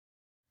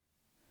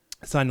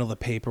signed all the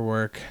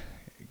paperwork,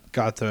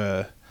 got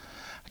the,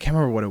 I can't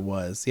remember what it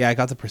was. Yeah, I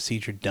got the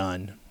procedure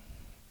done.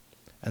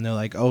 And they're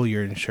like, oh,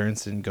 your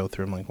insurance didn't go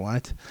through. I'm like,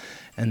 what?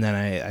 And then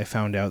I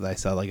found out that I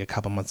saw like a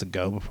couple months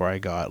ago before I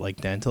got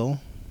like dental.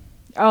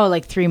 Oh,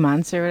 like 3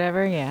 months or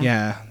whatever. Yeah.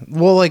 Yeah.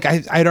 Well, like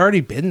I'd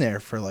already been there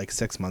for like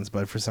 6 months,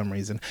 but for some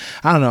reason,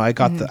 I don't know. I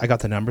got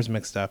the numbers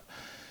mixed up.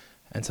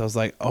 And so I was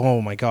like,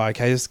 oh my God,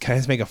 can I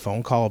just make a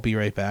phone call? I'll be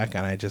right back.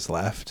 And I just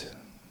left.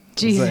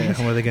 Jesus. Like,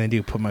 what are they going to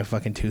do? Put my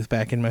fucking tooth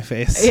back in my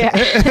face? Yeah.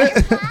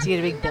 To get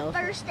a big bill.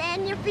 First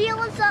and you're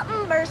feeling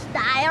something, burst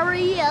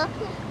diarrhea.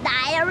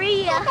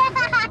 Diarrhea.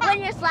 When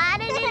you're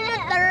sliding in the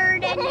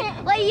third and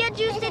you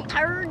juice it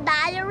turd.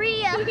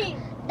 Diarrhea.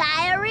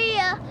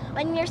 Diarrhea.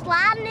 When you're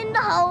sliding into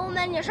home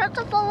and your shirts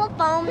are full of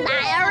foam.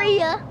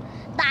 Diarrhea.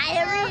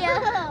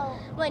 Diarrhea.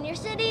 When you're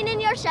sitting in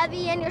your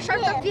Chevy and your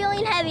shirts are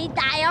feeling heavy.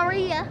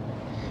 Diarrhea.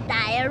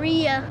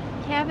 Diarrhea.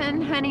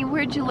 Kevin, honey,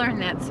 where'd you learn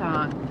that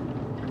song?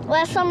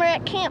 Last summer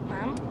at camp,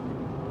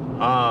 Mom.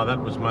 Ah, that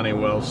was money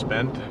well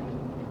spent.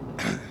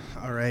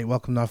 All right,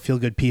 welcome to Feel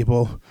Good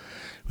People.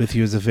 With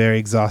you is a very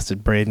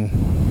exhausted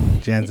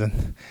Breydon,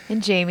 Jansen.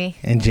 And Jamie.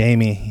 And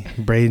Jami.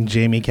 Breydon,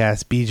 Jami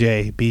cast,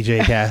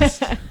 BJ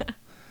cast.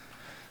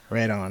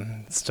 Right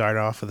on. Start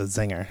off with a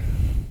zinger.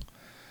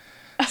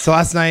 So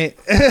last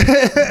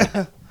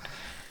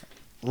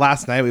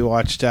night we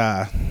watched,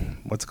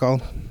 what's it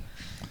called?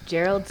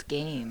 Gerald's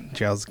Game.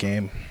 Gerald's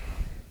Game.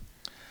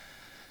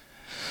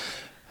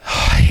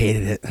 I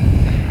hated it.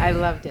 I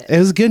loved it. It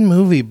was a good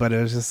movie, but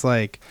it was just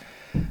like,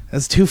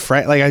 it's too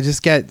like I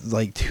just get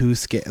like too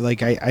scared.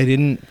 Like I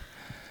didn't,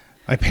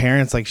 my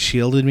parents like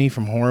shielded me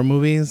from horror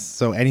movies,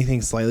 so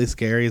anything slightly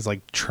scary is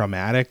like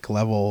traumatic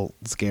level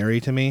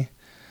scary to me.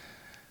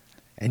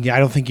 And yeah, I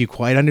don't think you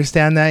quite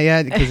understand that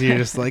yet, because you're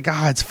just like,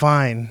 it's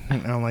fine.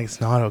 And I'm like,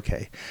 it's not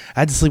okay. I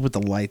had to sleep with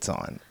the lights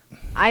on.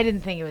 I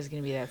didn't think it was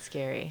going to be that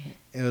scary.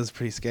 It was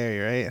pretty scary,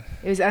 right?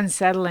 It was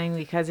unsettling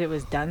because it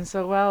was done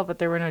so well, but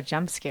there were no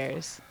jump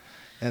scares.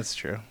 That's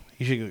true.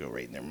 You should go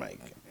right in there, Mike.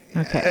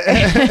 Okay.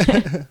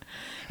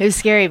 It was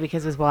scary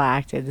because it was well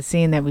acted. The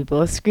scene that we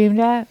both screamed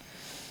at,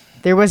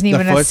 there wasn't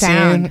even a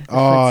sound. Scene?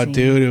 Oh,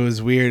 dude, it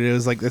was weird. It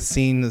was like the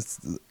scene that's...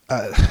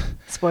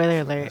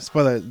 Spoiler alert.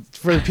 Spoiler.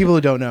 For the people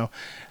who don't know,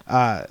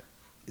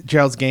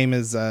 Gerald's Game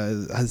is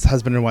his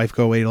husband and wife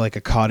go away to like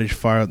a cottage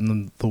far out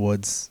in the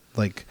woods,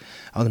 like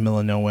out in the middle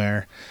of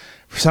nowhere.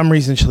 For some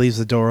reason, she leaves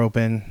the door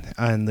open,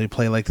 and they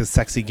play like this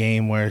sexy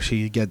game where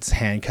she gets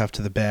handcuffed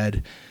to the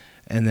bed,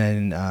 and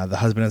then the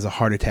husband has a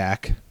heart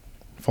attack,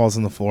 falls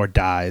on the floor,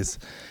 dies,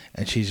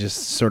 and she's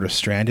just sort of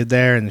stranded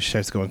there, and she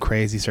starts going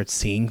crazy, starts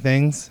seeing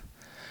things.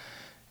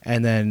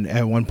 And then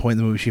at one point in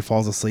the movie, she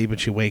falls asleep, and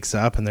she wakes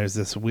up, and there's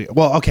this weird...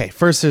 Well, okay,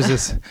 first there's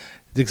this...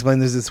 to explain,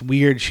 there's this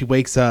weird... She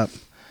wakes up,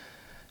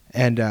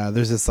 and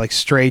there's this like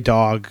stray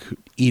dog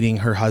eating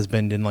her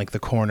husband in like the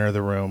corner of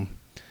the room.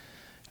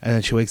 And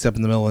then she wakes up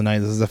in the middle of the night.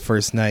 This is the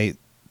first night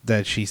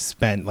that she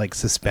spent like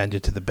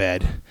suspended to the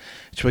bed.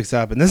 She wakes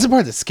up, and this is the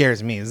part that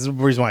scares me. This is the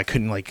reason why I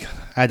couldn't I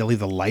had to leave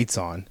the lights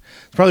on.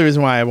 It's probably the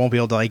reason why I won't be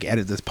able to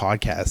edit this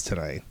podcast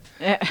tonight.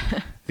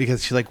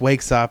 Because she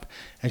wakes up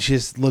and she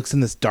just looks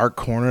in this dark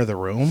corner of the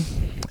room,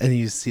 and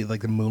you see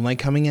the moonlight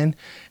coming in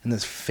and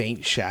this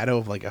faint shadow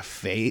of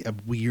a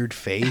weird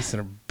face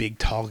and a big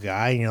tall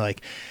guy, and you're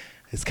like,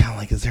 it's kind of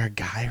like, is there a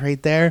guy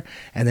right there?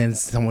 And then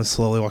someone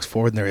slowly walks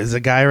forward, and there is a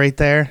guy right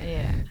there.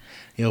 Yeah.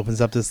 He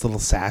opens up this little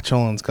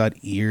satchel, and it's got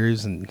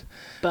ears and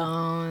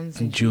bones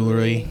and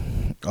jewelry.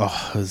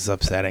 Oh, it was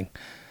upsetting.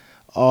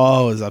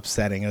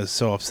 It was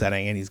so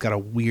upsetting. And he's got a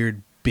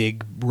weird,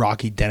 big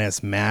Rocky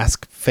Dennis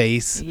mask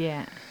face.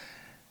 Yeah.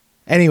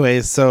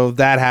 Anyways, so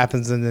that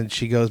happens, and then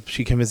she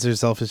convinces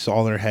herself it's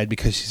all in her head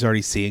because she's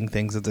already seeing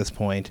things at this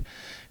point.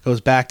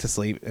 Goes back to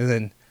sleep, and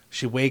then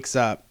she wakes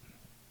up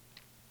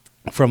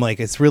from she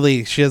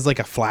has a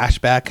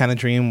flashback kind of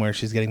dream where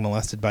she's getting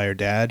molested by her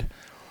dad.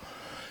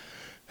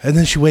 And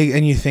then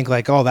and you think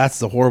that's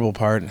the horrible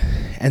part.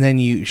 And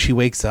then she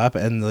wakes up,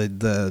 and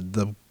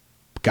the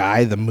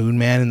guy, the moon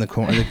man in the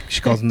corner,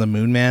 she calls him the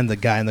moon man, the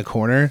guy in the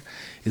corner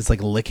is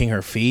licking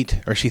her feet,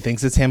 or she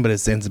thinks it's him, but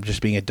it ends up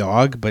just being a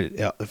dog. But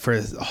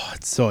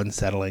it's so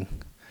unsettling.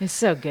 It's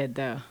so good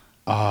though.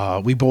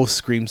 We both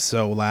screamed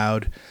so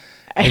loud.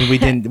 And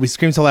we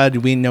screamed so loud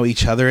we didn't know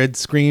each other had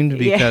screamed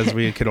because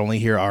we could only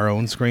hear our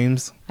own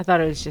screams. I thought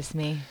it was just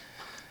me.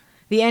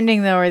 The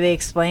ending, though, where they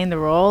explained the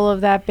role of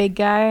that big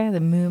guy,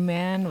 the Moon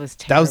Man, was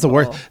terrible. That was the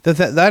worst.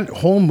 That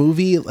whole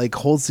movie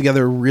holds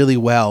together really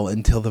well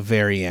until the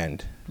very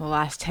end. The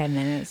last 10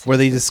 minutes. Where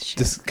they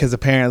just because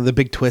apparently the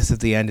big twist at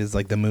the end is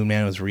the Moon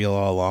Man was real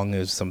all along. It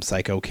was some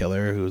psycho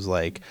killer who's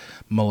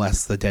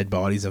molests the dead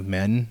bodies of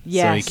men.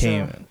 Yeah,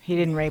 so he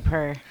didn't rape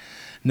her.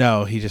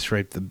 No, he just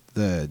raped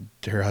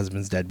her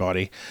husband's dead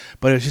body.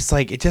 But it was just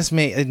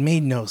it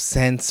made no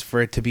sense for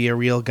it to be a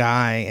real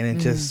guy, and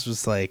it just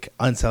was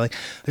unsettling.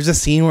 There's a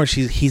scene where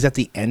he's at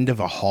the end of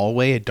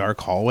a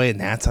dark hallway,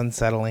 and that's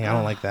unsettling. I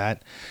don't like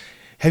that.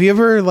 Have you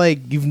ever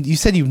you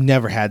said you've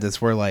never had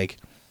this where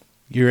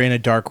you're in a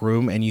dark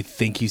room and you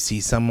think you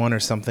see someone or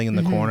something in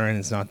the corner and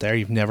it's not there?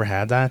 You've never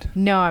had that?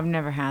 No, I've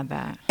never had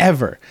that.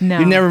 Ever? No.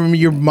 You never,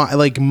 your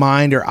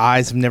mind or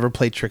eyes have never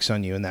played tricks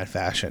on you in that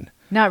fashion?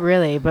 Not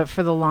really, but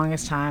for the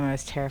longest time, I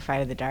was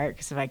terrified of the dark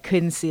because if I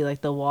couldn't see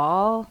like the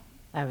wall,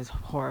 I was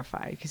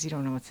horrified because you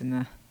don't know what's in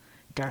the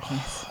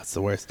darkness. That's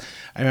the worst.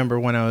 I remember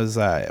when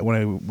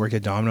I worked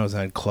at Domino's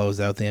and I'd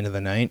close out the end of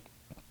the night.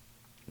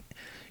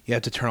 You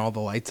have to turn all the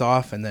lights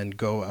off and then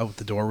go out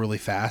the door really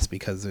fast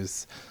because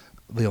there's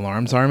the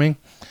alarm's arming.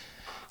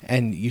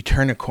 And you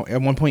turn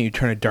at one point you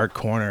turn a dark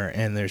corner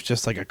and there's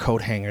just like a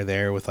coat hanger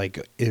there with like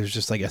it was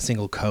just like a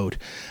single coat,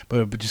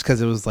 but just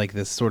because it was like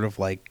this sort of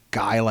like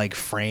guy like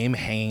frame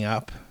hanging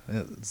up,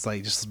 it's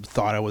like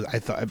I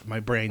thought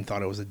my brain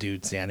thought it was a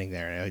dude standing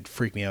there, and it would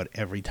freak me out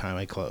every time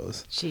I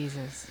close.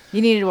 Jesus,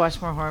 you needed to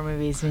watch more horror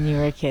movies when you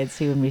were a kid,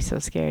 so you wouldn't be so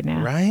scared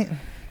now. Right?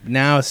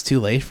 Now it's too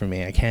late for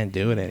me. I can't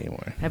do it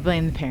anymore. I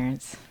blame the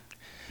parents.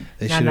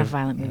 They Not enough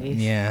violent movies.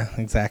 Yeah,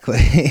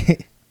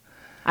 exactly.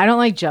 I don't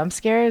like jump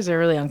scares. They're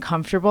really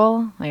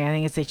uncomfortable. Like, I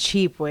think it's a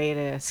cheap way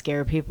to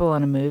scare people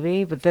in a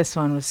movie. But this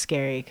one was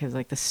scary because,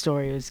 like, the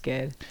story was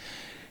good.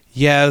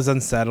 Yeah, it was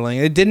unsettling.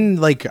 It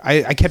didn't, like...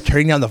 I kept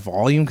turning down the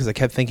volume because I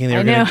kept thinking they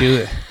were going to do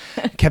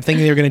it. Kept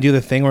thinking they were going to do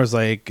the thing where it's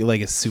like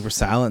it's super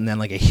silent and then,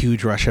 like, a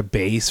huge rush of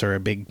bass or a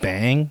big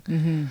bang.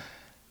 Mm-hmm.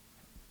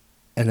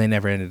 And they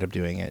never ended up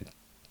doing it.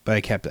 But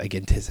I kept, like,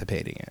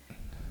 anticipating it.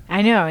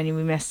 I know, and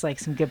we missed like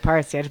some good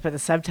parts. You had to put the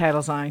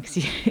subtitles on because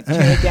you turned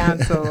it down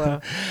so low.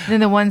 And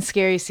then the one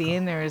scary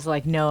scene, there was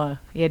like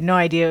Noah. You had no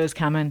idea it was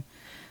coming.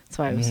 That's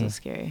why it was so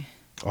scary.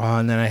 Oh,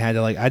 and then I had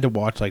to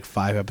watch like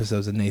 5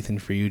 episodes of Nathan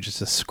For You just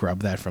to scrub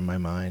that from my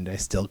mind. I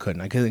still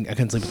couldn't. I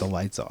couldn't sleep with the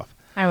lights off.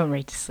 I went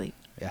right to sleep.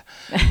 Yeah.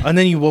 And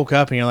then you woke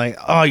up and you're like,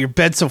 oh, your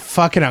bed's so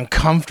fucking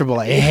uncomfortable.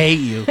 I hate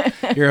you.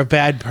 You're a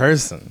bad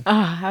person.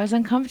 Oh, I was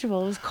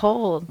uncomfortable. It was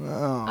cold.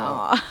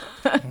 Oh.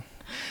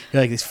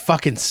 You're like, these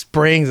fucking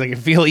springs. I can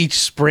feel each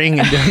spring.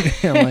 And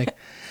I'm like,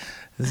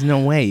 there's no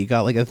way. You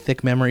got like a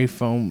thick memory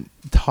foam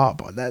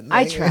top on that thing.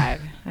 I tried.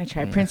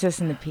 Yeah. Princess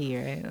and the Pea,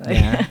 right? Like,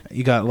 yeah.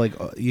 You got like,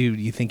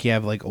 you think you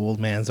have like old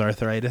man's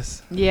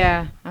arthritis?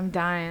 Yeah. I'm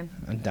dying.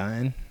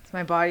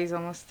 My body's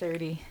almost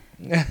 30.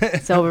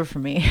 It's over for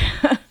me.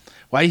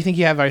 Why do you think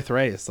you have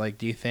arthritis? Like,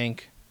 do you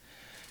think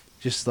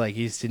just like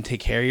you just didn't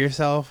take care of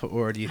yourself?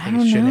 Or do you think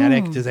it's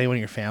genetic? Does anyone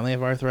in your family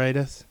have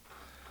arthritis?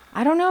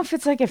 I don't know if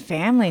it's like a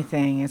family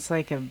thing. It's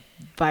like a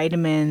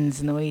vitamins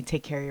and the way you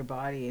take care of your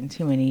body and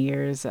too many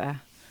years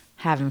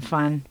having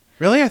fun.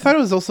 Really? I thought it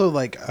was also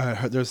like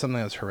there was something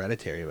that was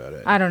hereditary about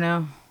it. I don't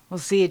know. We'll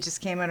see. It just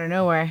came out of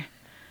nowhere.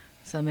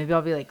 So maybe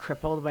I'll be like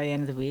crippled by the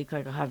end of the week.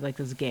 Like I'll have like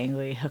those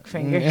gangly hook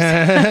fingers.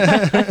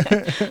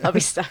 I'll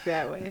be stuck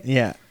that way.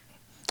 Yeah.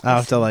 I'll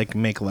have to like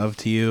make love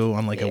to you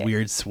on like a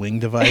weird swing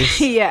device.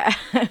 Yeah.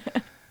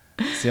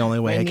 It's the only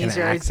way I can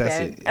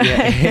access it.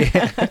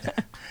 Yeah.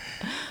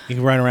 You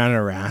can run around in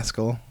a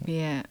rascal.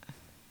 Yeah.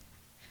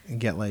 And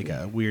get like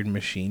a weird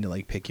machine to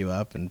like pick you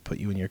up and put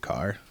you in your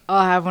car.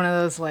 I'll have one of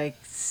those like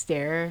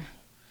stair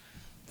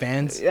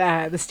vans.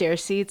 The stair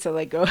seats. So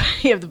like go,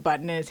 you have the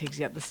button and it takes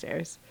you up the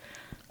stairs.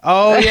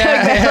 Oh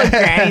yeah. Like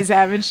grannies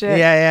having shit.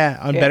 Yeah.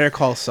 On Better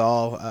Call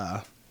Saul,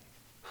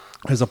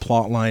 there's a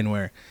plot line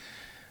where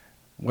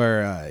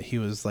he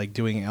was like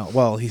doing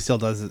he still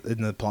does it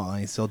in the plot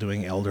line. He's still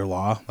doing elder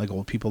law, like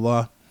old people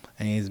law.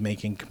 And he's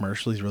making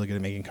commercials. He's really good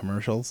at making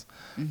commercials.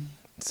 Mm-hmm.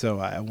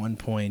 So at one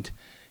point,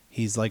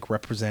 he's like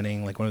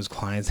representing like one of his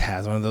clients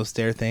has one of those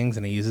stair things,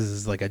 and he uses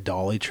as like a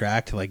dolly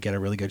track to like get a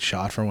really good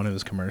shot from one of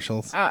his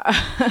commercials.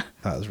 That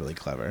was really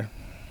clever.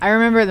 I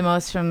remember the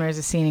most from there's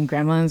a scene in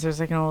Gremlins. There's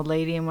like an old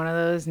lady in one of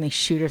those, and they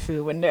shoot her through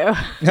the window.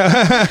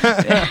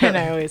 And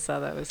I always thought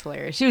that was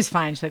hilarious. She was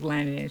fine. She like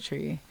landed in a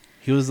tree.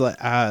 He was like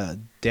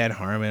Dan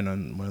Harmon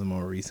on one of the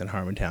more recent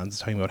Harmon Towns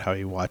talking about how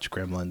he watched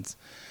Gremlins.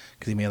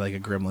 Because he made like a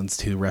Gremlins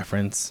 2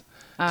 reference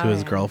to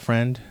his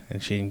girlfriend,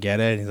 and she didn't get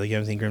it. And he's like, you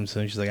haven't seen Gremlins?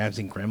 And she's like, I haven't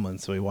seen Gremlins.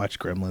 So he watched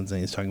Gremlins,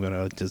 and he's talking about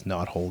how it does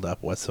not hold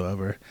up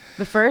whatsoever.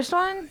 The first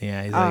one?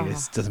 Yeah, he's like,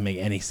 it doesn't make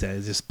any sense.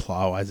 It's just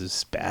plot-wise, it's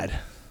just bad.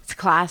 It's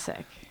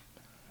classic.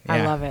 Yeah.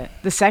 I love it.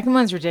 The second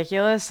one's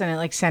ridiculous, and it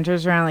like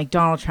centers around like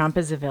Donald Trump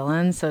as a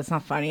villain, so it's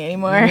not funny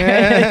anymore.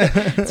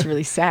 It's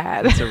really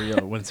sad.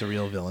 When it's a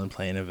real villain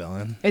playing a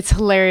villain. It's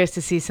hilarious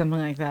to see something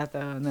like that, though,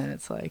 and then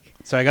it's like...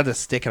 So I got this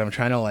stick, and I'm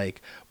trying to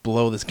like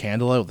blow this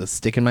candle out with a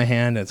stick in my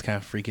hand, and it's kind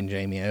of freaking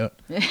Jamie out.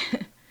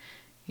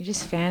 You're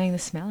just fanning the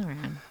smell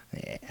around.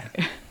 Yeah.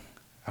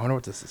 I wonder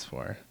what this is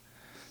for.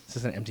 This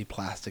is an empty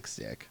plastic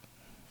stick.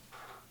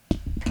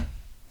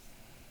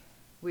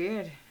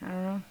 Weird. I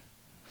don't know.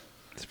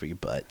 It's for your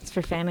butt. It's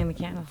for fanning the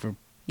candle. For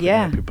putting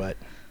up your butt.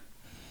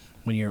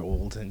 When you're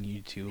old and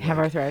you too have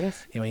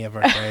arthritis. Yeah, when you have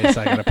arthritis,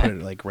 I gotta put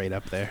it like right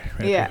up there.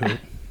 Right up your hoop.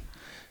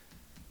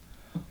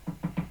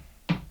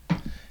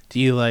 Do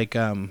you like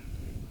do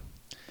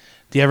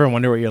you ever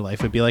wonder what your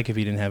life would be like if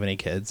you didn't have any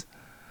kids?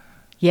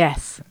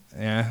 Yes.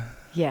 Yeah.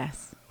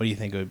 Yes. What do you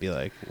think it would be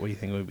like? What do you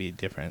think would be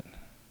different?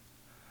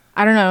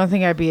 I don't know. I don't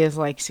think I'd be as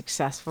like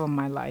successful in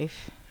my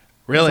life.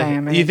 Really? I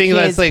am. And You think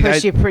kids that's like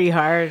push you pretty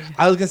hard?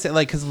 I was gonna say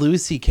like because Louis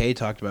C.K.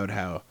 talked about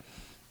how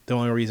the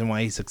only reason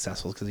why he's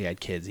successful is because he had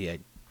kids.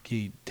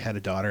 He had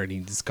a daughter and he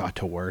just got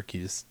to work. He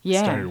just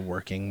started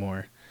working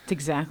more. It's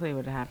exactly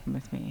what happened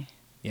with me.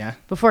 Yeah.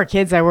 Before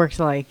kids, I worked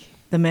like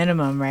the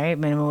minimum, right?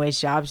 Minimum wage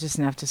jobs, just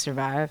enough to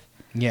survive.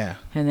 Yeah.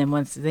 And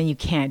then you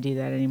can't do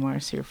that anymore,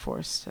 so you're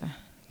forced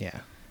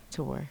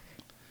to work.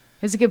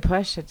 It was a good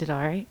push. I did all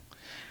right.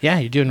 Yeah,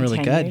 you're doing really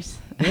 10 good. years.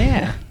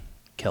 Yeah.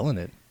 Killing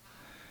it.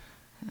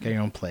 Get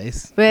your own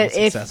place. But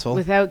successful.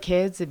 Without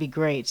kids, it'd be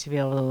great to be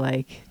able to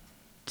like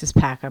just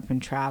pack up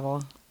and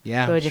travel.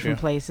 Yeah. Go to different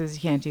places.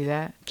 You can't do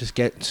that. Just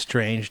get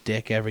strange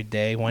dick every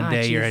day. One Oh,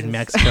 day you're in Jesus.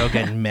 Mexico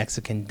getting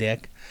Mexican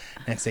dick.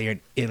 Next day you're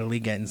in Italy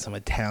getting some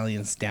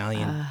Italian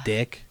stallion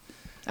dick.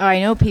 Oh,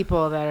 I know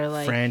people that are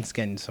like... France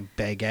getting some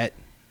baguette.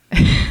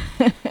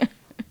 I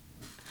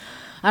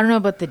don't know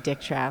about the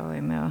dick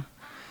traveling, though.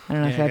 I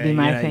don't know if that'd be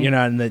my thing. You're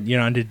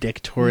not into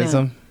dick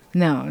tourism?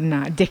 No,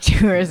 not dick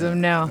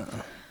tourism, no.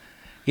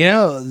 You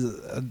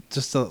know,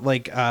 just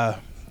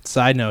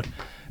side note,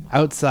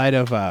 outside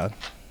of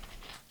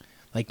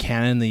like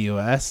Canada and the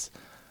U.S.,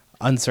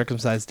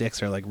 uncircumcised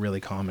dicks are like really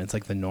common. It's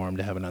like the norm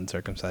to have an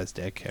uncircumcised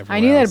dick. I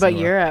knew that about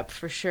Europe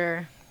for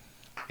sure.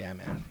 Yeah,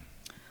 man.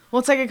 Well,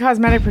 it's like a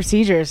cosmetic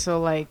procedure,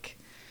 so like,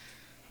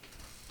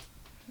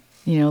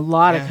 a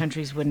lot of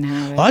countries wouldn't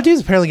have it. A lot of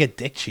dudes apparently get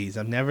dick cheese.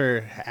 I've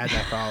never had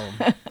that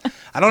problem.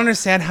 I don't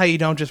understand how you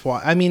don't just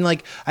walk. I mean,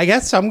 like, I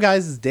guess some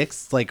guys'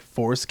 dicks, like,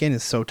 foreskin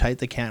is so tight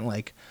they can't,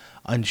 like,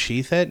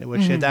 unsheath it,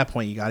 which at that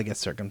point you got to get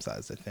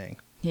circumcised, I think.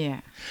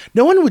 Yeah.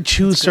 No one would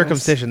choose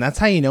circumcision. That's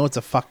how you know it's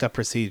a fucked up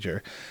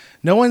procedure.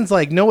 No one's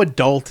like, no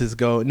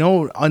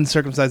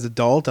uncircumcised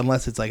adult,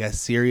 unless it's like a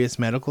serious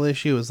medical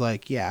issue, is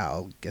like, yeah,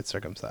 I'll get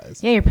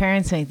circumcised. Yeah, your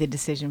parents make the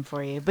decision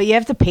for you. But you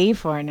have to pay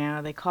for it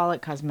now. They call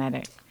it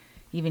cosmetic.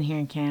 Even here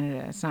in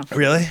Canada. It's not free.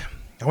 Really?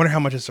 I wonder how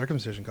much a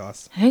circumcision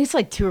costs. I think it's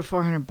like $200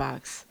 or $400.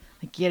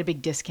 Like, you get a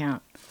big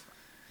discount.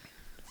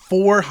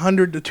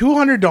 $400 to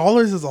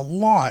 $200 is a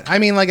lot. I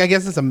mean, like, I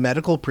guess it's a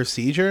medical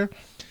procedure.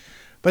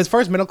 But as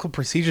far as medical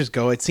procedures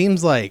go, it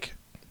seems like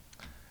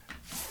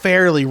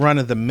fairly run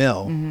of the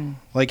mill. Mm-hmm.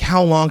 Like,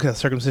 how long can a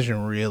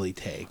circumcision really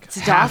take? It's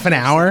half an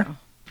hour? Though.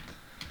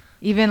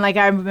 Even, like,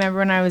 I remember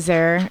when I was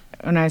there,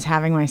 when I was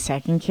having my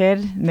second kid,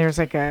 and there was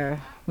like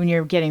when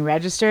you're getting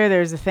registered,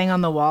 there's a thing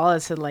on the wall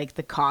that said, like,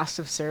 the cost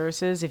of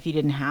services if you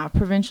didn't have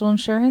provincial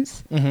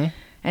insurance. Mm-hmm.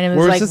 And it was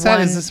Where is this at?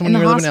 Is this when you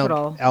were living in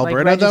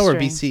Alberta, like, though, or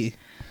BC?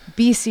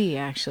 BC,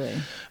 actually.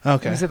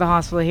 Okay. It was at the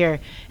hospital here.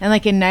 And,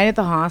 like, a night at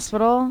the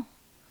hospital,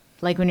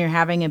 like, when you're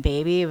having a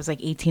baby, it was, like,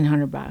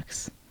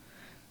 $1,800.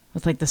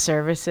 With, like, the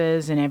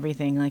services and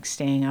everything, like,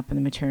 staying up in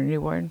the maternity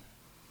ward.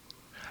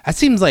 That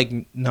seems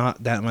like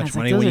not that much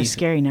money. Those are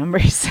scary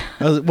numbers.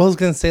 I was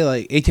gonna say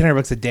like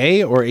 $1,800 a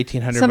day or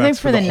 $1,800 something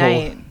for the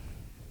night.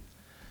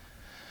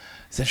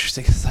 It's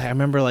interesting because I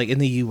remember like in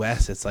the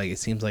U.S. it's like it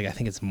seems like I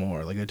think it's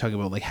more like they're talking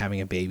about like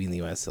having a baby in the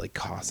U.S. It like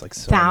costs like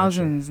so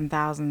thousands and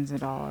thousands of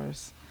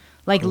dollars.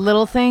 Like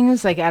little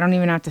things, like I don't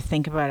even have to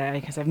think about it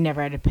because I've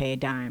never had to pay a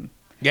dime.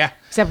 Yeah.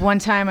 Except one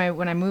time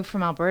when I moved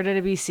from Alberta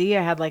to BC,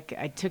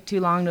 I took too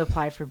long to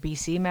apply for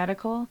BC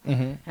medical,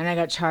 and I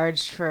got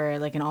charged for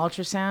like an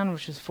ultrasound,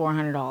 which was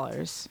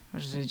 $400,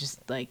 which is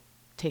just like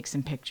take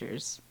some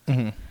pictures,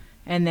 and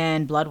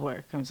then blood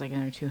work. I was like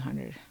another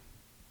 $200.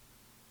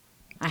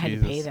 I had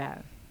to pay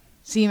that.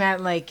 So you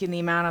meant like in the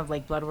amount of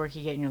like blood work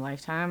you get in your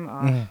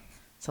lifetime,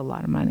 it's a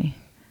lot of money.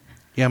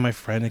 Yeah, my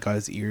friend got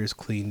his ears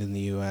cleaned in the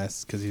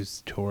U.S. because he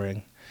was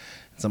touring,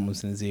 and something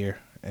was in his ear.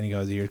 And he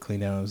got his ear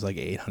cleaned out. It was like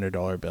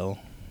 $800 bill.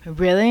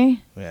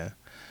 Really? Yeah.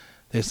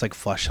 They just like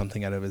flushed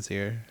something out of his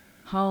ear.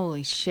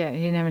 Holy shit. He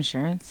didn't have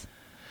insurance?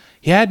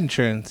 He had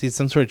insurance. He had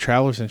some sort of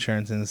traveler's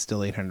insurance and it's still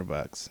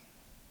 $800.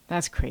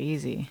 That's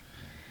crazy.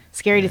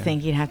 Scary to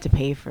think you'd have to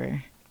pay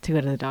to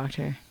go to the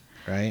doctor.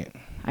 Right.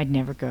 I'd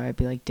never go. I'd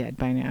be like dead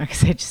by now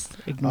because I just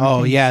ignore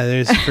things. Yeah,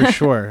 there's for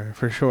sure.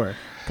 For sure.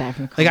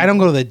 Definitely. Like I don't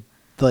go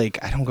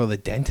to the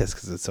dentist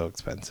because it's so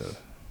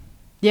expensive.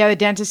 Yeah, the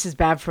dentist is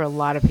bad for a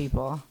lot of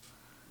people.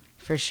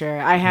 For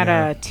sure. I had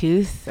a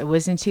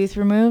wisdom tooth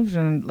removed,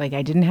 and like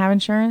I didn't have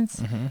insurance.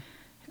 Mm-hmm.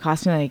 It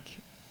cost me like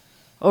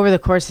over the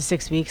course of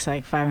 6 weeks,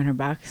 like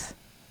 $500.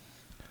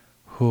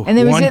 And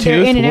then one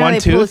tooth, in and out, one they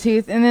tooth? pull a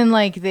tooth, and then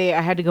like I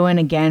had to go in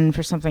again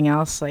for something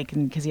else, like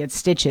because he had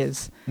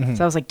stitches. Mm-hmm.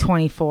 So I was like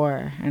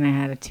 24, and I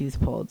had a tooth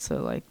pulled,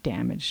 so like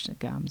damaged the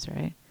gums,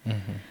 right?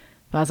 Mm-hmm.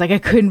 But I was like, I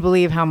couldn't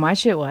believe how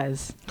much it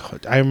was.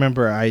 I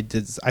remember I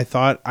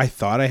thought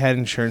I had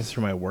insurance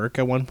through my work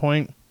at one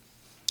point.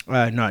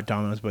 Not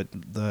Domino's, but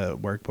the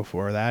work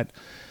before that.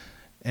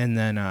 And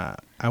then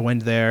I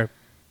went there,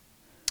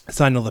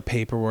 signed all the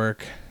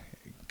paperwork,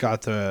 I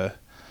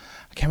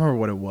can't remember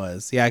what it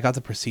was. Yeah, I got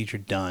the procedure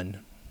done.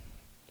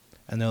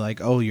 And they're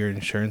like, oh, your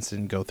insurance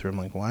didn't go through. I'm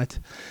like, what?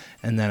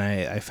 And then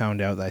I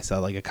found out that I saw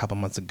like a couple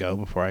months ago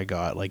before I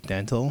got like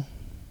dental.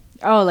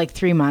 Oh, like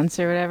 3 months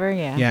or whatever?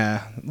 Yeah.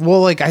 Yeah.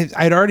 Well, like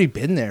I'd already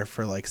been there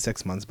for like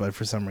 6 months, but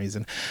for some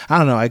reason, I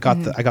don't know. I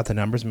got the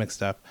numbers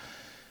mixed up.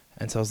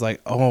 And so I was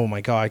like, oh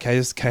my God, can I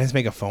just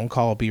make a phone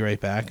call? I'll be right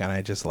back. And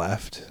I just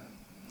left.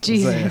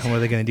 Jesus. Like, what are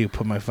they going to do?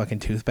 Put my fucking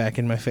tooth back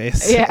in my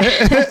face? Yeah.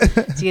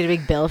 Did you get a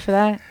big bill for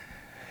that?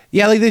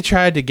 Yeah, like they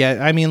tried to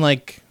get, I mean,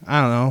 like, I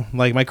don't know,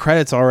 like my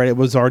credits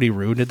was already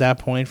ruined at that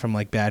point from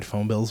like bad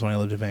phone bills when I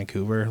lived in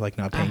Vancouver, like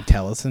not paying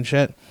TELUS and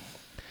shit.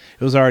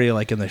 It was already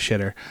like in the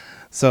shitter.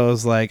 So it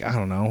was like, I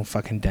don't know,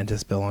 fucking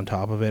dentist bill on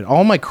top of it.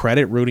 All my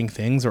credit routing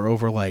things are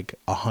over like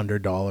 $100,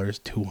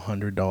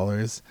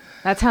 $200.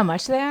 That's how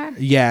much they are?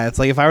 Yeah, it's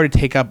like if I were to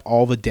take up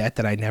all the debt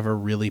that I never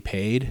really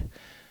paid,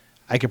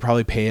 I could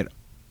probably pay it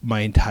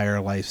my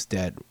entire life's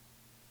debt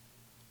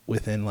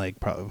within like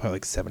probably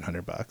like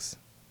 $700.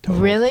 Total,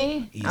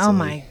 really? easily. Oh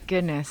my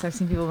goodness. I've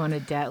seen people go into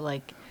debt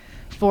like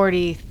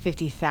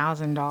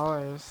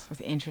 $50,000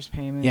 with interest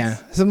payments. Yeah.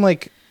 So I'm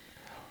like,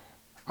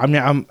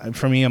 I'm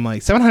for me, I'm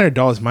like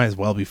 $700 might as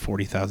well be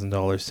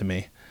 $40,000 to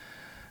me.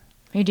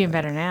 You're doing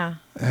better now.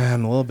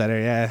 I'm a little better,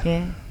 yeah.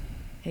 Yeah.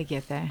 I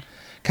get there.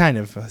 Kind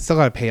of. I still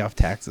got to pay off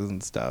taxes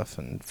and stuff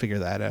and figure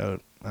that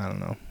out. I don't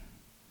know.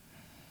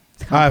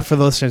 For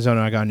the listeners who don't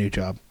know, I got a new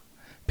job.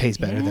 Pays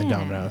better than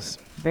Domino's.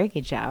 Very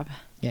good job.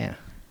 Yeah.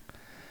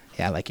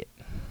 Yeah, I like it.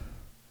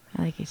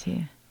 I like it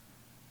too.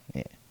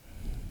 Yeah.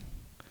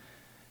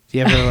 Do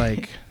you ever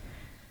like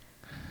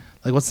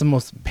what's the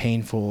most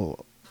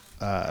painful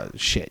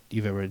shit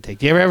you've ever taken?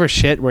 Do you ever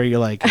shit where you're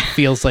like, it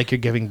feels like you're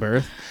giving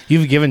birth?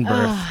 You've given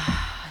birth.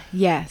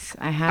 Yes,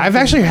 I have. I've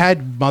actually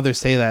had mothers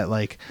say that,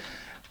 like,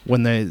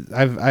 when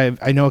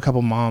I know a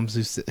couple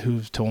moms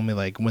who've told me,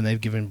 like, when they've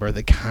given birth,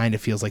 it kind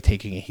of feels like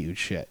taking a huge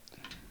shit.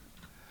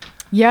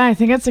 Yeah, I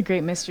think that's a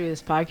great mystery of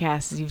this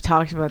podcast, is you've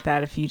talked about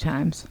that a few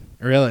times.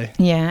 Really?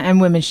 Yeah,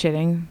 and women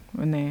shitting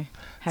when they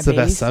have It's the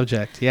babies. best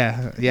subject.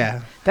 Yeah,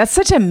 yeah. That's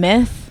such a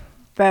myth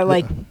that,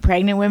 like,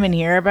 pregnant women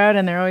hear about,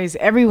 and they're always,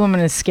 every woman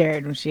is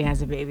scared when she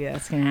has a baby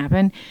that's going to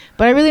happen.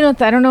 But I really don't,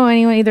 I don't know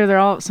anyone either.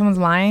 Someone's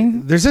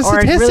lying. There's a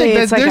or statistic. really,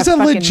 it's like there's a a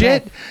fucking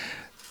legit myth.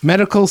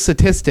 medical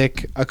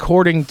statistic,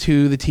 according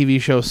to the TV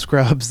show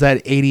Scrubs,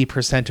 that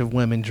 80% of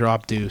women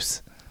drop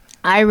deuce.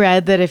 I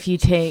read that if you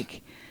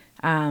take,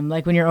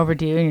 like when you're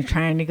overdue and you're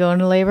trying to go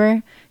into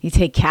labor, you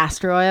take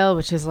castor oil,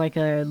 which is like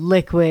a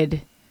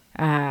liquid.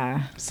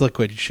 It's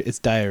liquid. It's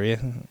diarrhea.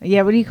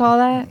 Yeah, what do you call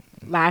that?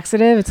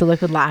 Laxative. It's a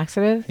liquid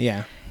laxative.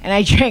 Yeah. And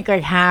I drank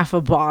like half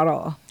a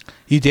bottle.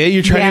 You did?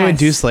 You're trying to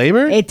induce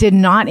labor? It did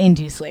not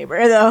induce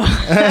labor, though.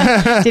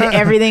 Did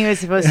everything it was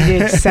supposed to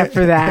do except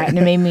for that, and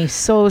it made me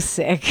so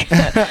sick.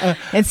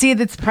 And see,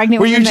 that's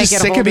pregnant Were women you that just get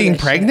a sick hold of being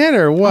this pregnant, shit.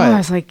 or what? Oh, I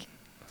was like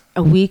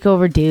a week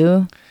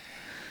overdue.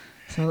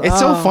 So, It's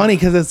so funny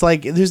because it's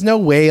like there's no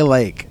way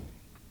like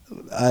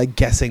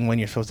guessing when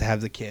you're supposed to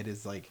have the kid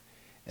is like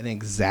an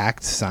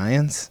exact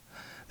science.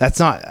 That's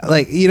not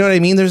like, you know what I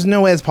mean? There's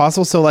no way it's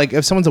possible. So like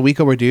if someone's a week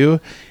overdue,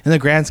 in the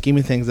grand scheme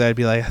of things, I'd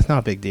be like, that's not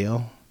a big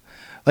deal.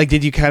 Like,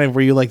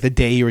 were you like the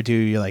day you were due,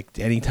 you're like,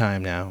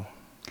 anytime now?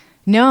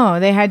 No,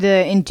 they had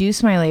to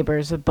induce my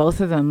labors with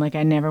both of them. Like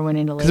I never went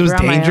into labor. Because it was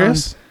on my own.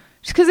 dangerous?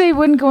 Just because they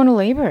wouldn't go into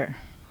labor.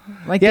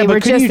 Like Yeah, they but were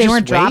couldn't you they just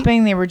weren't wait?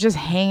 dropping. They were just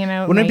hanging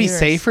out. Wouldn't in it my be uterus.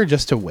 safer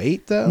just to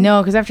wait though?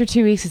 No, because after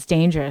 2 weeks, it's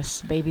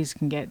dangerous. Babies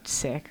can get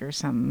sick or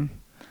something.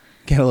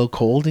 Get a little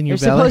cold in your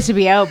They're belly? supposed to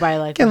be out by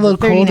like Get a little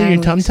cold in 39 your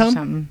weeks or tum-tum?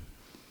 something.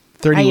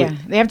 30 Yeah,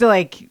 they have to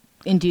like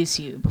induce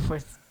you before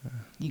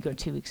you go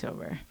 2 weeks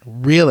over.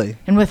 Really?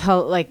 And with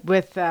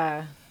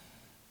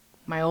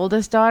my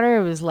oldest daughter,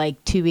 it was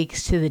like 2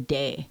 weeks to the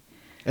day.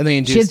 And they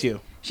induced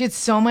you? She had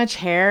so much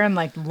hair and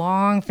like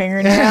long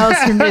fingernails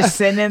from just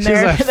sitting in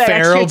there She's a for that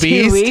feral extra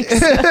beast. 2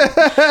 weeks.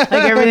 Like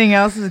everything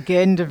else was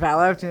good and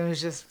developed, and it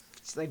was just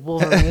like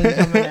Wolverine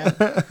coming out.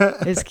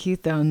 It was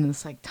cute though, and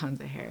there's like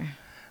tons of hair.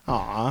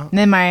 Aw. And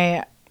then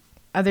my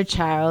other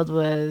child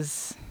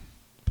was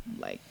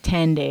like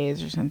 10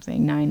 days or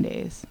something, 9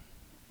 days,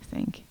 I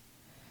think.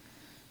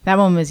 That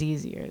one was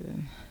easier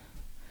than.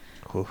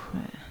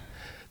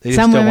 They just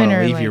Some don't want women to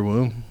are leave like- your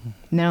womb.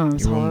 No, it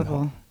was Your womb.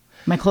 horrible.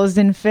 My clothes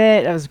didn't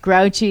fit. I was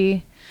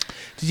grouchy.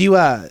 Did you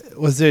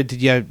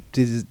did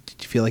you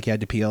feel like you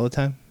had to pee all the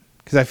time?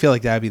 Because I feel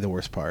like that'd be the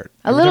worst part.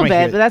 A Every little time I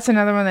hear bit, but that's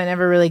another one that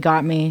never really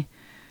got me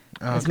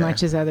as Okay.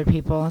 much as other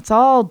people. It's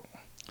all,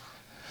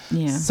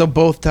 yeah. So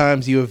both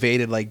times you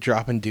evaded like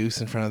dropping deuce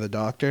in front of the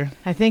doctor.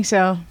 I think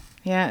so.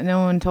 Yeah,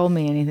 no one told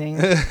me anything.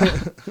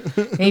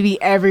 Maybe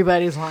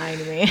everybody's lying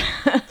to me.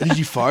 Did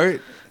you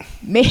fart?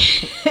 Maybe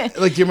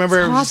Like, do you remember?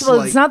 it's it was possible.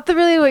 just, It's not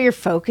really what you're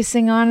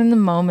focusing on in the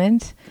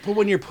moment. But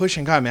when you're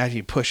pushing, God, imagine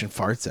you pushing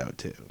farts out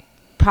too.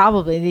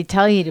 Probably they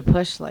tell you to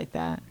push like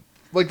that.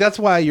 Like that's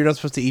why you're not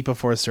supposed to eat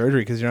before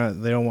surgery because you're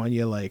not. They don't want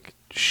you like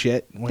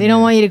shit. They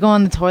don't want you to go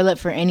on the toilet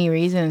for any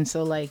reason.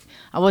 So like,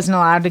 I wasn't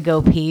allowed to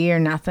go pee or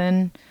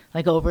nothing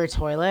like over a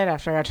toilet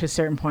after I got to a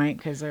certain point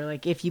because they're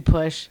like, if you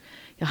push,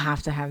 you'll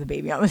have to have the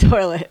baby on the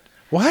toilet.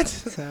 What?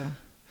 So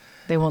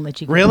they won't let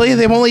you go Really? pee.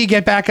 They won't let you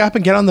get back up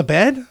and get on the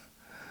bed?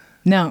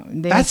 No,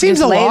 they That just seems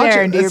lay there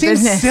illogical. and do That your seems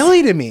business.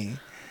 silly to me.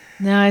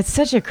 No, it's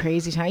such a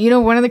crazy time. You know,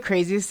 one of the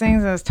craziest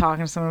things, I was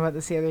talking to someone about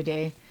this the other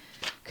day,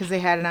 because they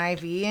had an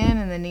IV in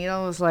and the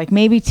needle was like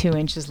maybe 2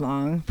 inches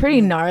long.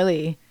 Pretty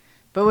gnarly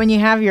But when you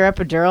have your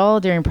epidural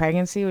during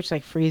pregnancy, which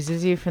like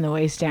freezes you from the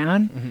waist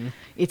down,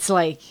 it's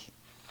like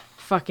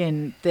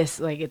fucking this,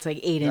 like it's like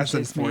 8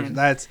 inches, man.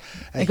 That's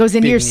it goes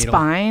into your needle.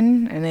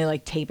 spine, and they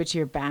like tape it to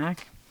your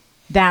back.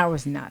 That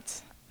was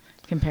nuts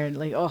compared to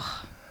like,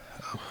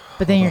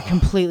 but then you're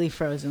completely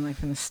frozen, like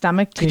from the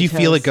stomach to Could you toes.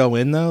 feel it go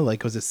in though?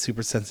 Like, was it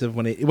super sensitive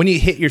when you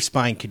hit your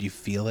spine? Could you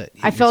feel it?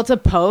 I felt a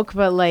poke,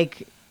 but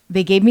like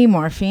they gave me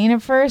morphine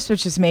at first,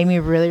 which just made me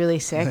really, really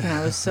sick, and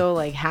I was so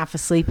like half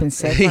asleep and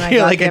sick when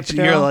I got the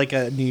epidural. You're like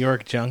a New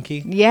York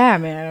junkie. Yeah,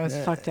 man, I was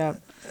fucked up.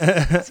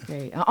 That's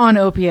great. On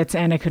opiates,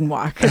 and I couldn't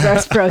walk because I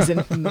was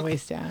frozen from the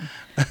waist down.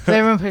 So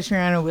everyone pushed me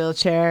around in a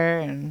wheelchair,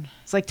 and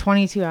it's like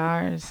 22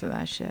 hours of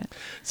that shit.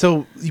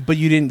 So, but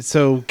you didn't.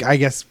 So, I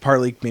guess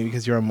partly maybe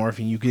because you're on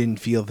morphine, you didn't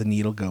feel the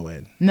needle go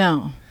in.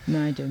 No,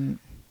 I didn't.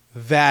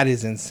 That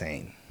is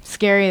insane.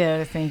 Scary though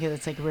to think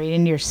it's like right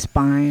into your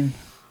spine.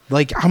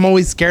 Like, I'm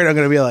always scared I'm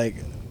gonna be like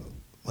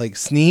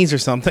sneeze or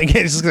something.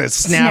 It's just gonna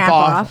snap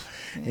off,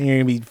 and you're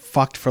gonna be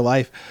fucked for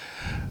life.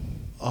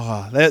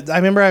 Oh, I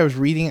remember I was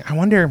reading. I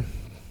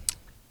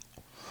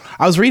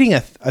was reading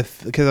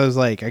because I was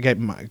like, I get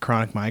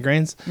chronic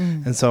migraines,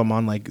 and so I'm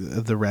on like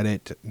the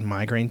Reddit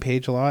migraine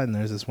page a lot, and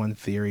there's this one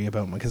theory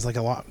about because like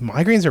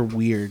migraines are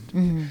weird.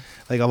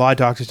 Like a lot of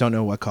doctors don't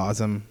know what causes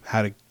them,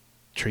 how to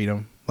treat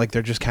them. Like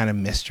they're just kind of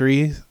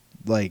mysteries,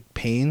 like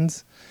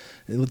pains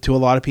to a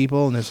lot of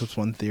people. And there's this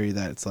one theory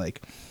that it's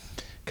like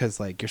because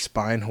like your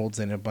spine holds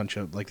in a bunch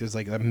of like there's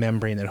like a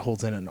membrane that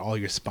holds in all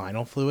your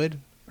spinal fluid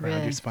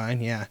around your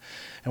spine. Yeah.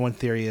 And one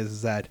theory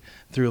is that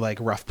through like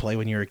rough play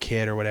when you're a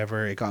kid or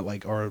whatever, it got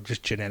like, or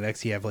just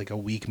genetics, you have like a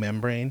weak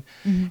membrane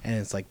and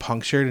it's like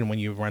punctured. And when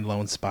you run low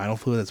in spinal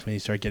fluid, that's when you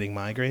start getting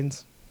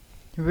migraines.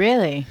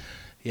 Really?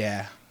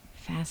 Yeah.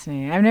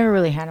 Fascinating. I've never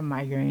really had a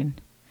migraine.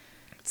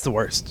 It's the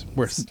worst.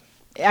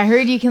 I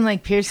heard you can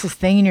like pierce this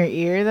thing in your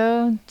ear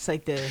though. It's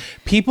like the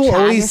people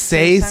always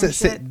say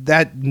shit.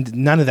 that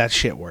none of that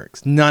shit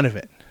works. None of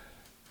it.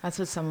 That's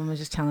what someone was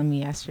just telling me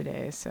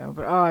yesterday. So,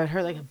 but it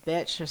hurt like a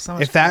bitch. There's so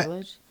much If that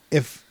privilege.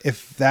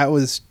 if that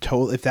was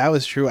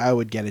true, I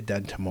would get it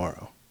done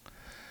tomorrow.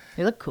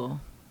 They look cool.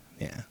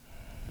 Yeah.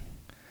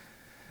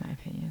 My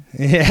opinion.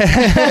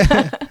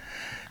 Yeah.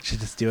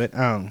 Should just do it.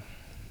 You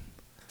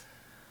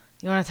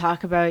want to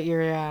talk about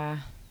your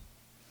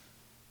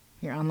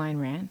online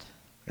rant?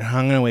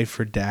 I'm gonna wait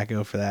for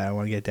Daco for that. I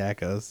want to get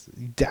Daco's.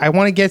 I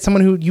want to get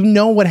someone who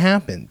what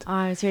happened.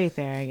 Oh, it's right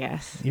there, I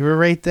guess. You were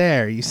right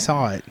there. You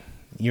saw it.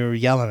 You were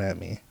yelling at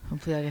me.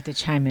 Hopefully I'll get to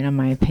chime in on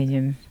my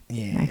opinion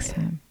next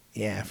time.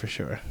 Yeah, for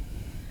sure.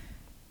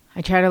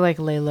 I try to like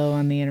lay low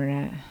on the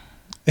internet.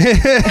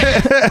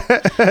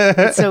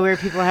 It's so weird.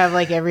 People have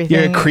like everything.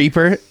 You're a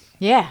creeper?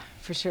 Yeah,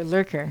 for sure.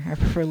 Lurker. I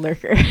prefer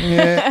lurker.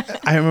 Yeah.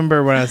 I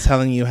remember when I was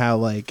telling you how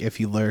like if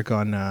you lurk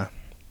on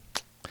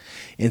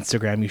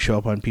Instagram, you show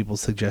up on people's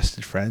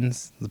suggested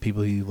friends, the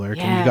people you lurk,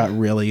 and you got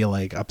really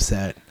like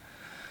upset.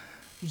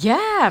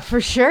 Yeah,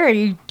 for sure.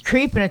 You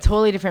creep in a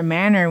totally different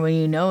manner when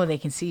you know they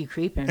can see you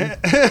creeping.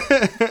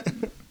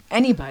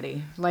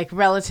 Anybody, like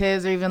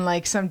relatives or even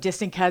like some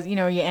distant cousin,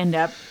 you end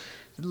up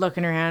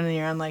looking around and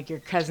you're on like your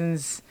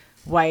cousin's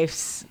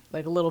wife's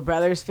like little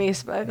brother's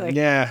Facebook. Like,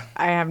 yeah,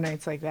 I have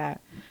nights like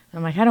that.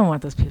 I'm like, I don't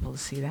want those people to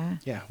see that.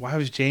 Yeah. Why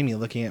was Jamie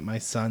looking at my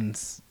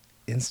son's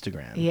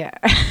Instagram? Yeah.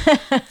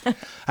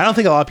 I don't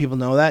think a lot of people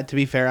know that. To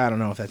be fair, I don't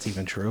know if that's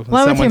even true.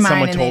 Well, with your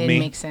mind, and they didn't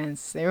make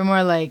sense. They were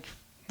more like,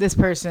 this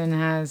person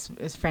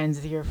is friends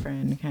with your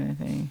friend kind of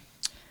thing.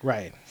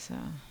 Right. So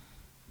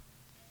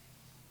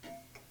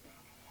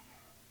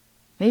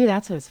maybe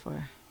that's what it's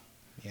for.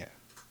 Yeah.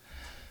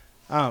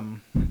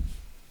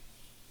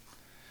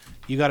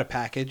 You got a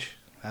package.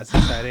 That's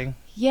exciting.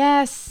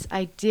 Yes,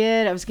 I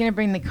did. I was going to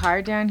bring the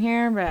card down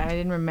here, but I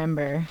didn't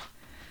remember.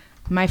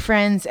 My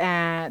friends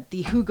at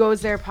the Who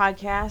Goes There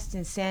podcast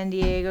in San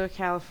Diego,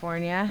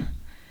 California,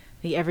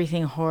 the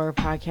Everything Horror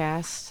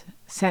podcast,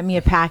 sent me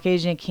a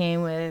package, and it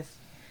came with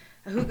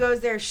a Who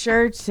Goes There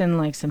shirts and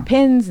like some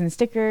pins and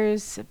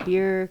stickers, a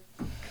beer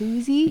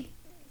koozie.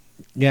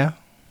 Yeah.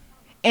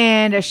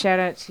 And a shout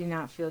out to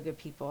Not Feel Good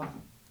People.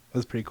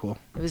 That's pretty cool.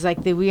 It was like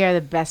we are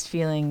the best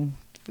feeling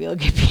feel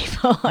good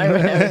people or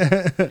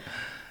whatever.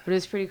 But it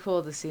was pretty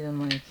cool to see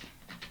them like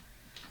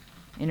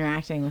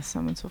interacting with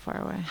someone so far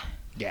away.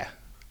 Yeah.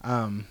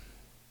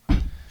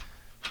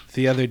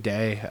 The other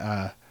day,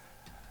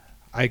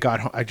 I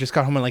just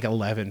got home at like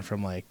 11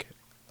 from like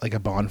a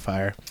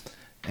bonfire,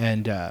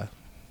 and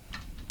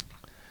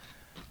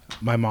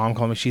my mom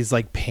called me. She's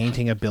like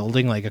painting a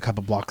building like a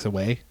couple blocks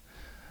away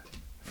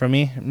from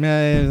me,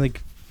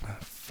 like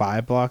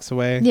 5 blocks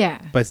away. Yeah,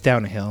 but it's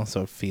down a hill,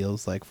 so it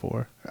feels like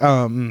 4.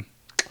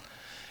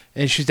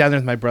 And she's down there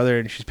with my brother,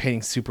 and she's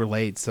painting super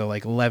late. So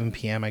like 11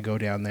 p.m. I go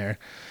down there,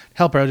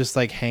 help her. I'll just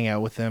like hang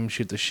out with them,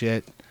 shoot the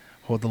shit,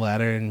 hold the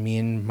ladder, and me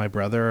and my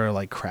brother are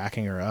like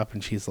cracking her up,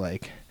 and she's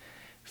like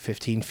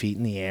 15 feet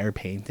in the air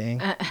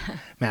painting.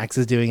 Max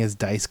is doing his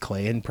Dice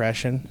Clay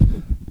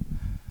impression.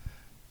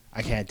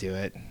 I can't do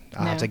it.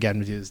 I'll have to get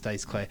him to do his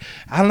Dice Clay.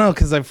 I don't know,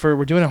 because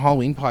we're doing a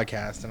Halloween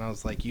podcast, and I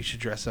was like, you should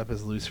dress up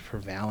as Lucifer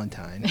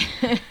Valentine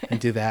and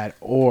do that.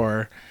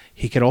 Or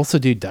he could also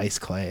do Dice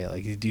Clay.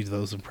 Like, he'd do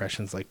those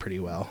impressions like pretty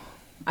well.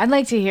 I'd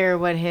like to hear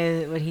what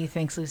he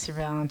thinks Lucifer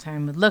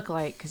Valentine would look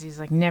like, because he's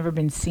like never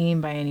been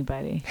seen by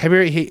anybody.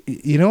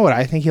 You know what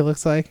I think he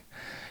looks like?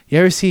 You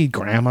ever see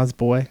Grandma's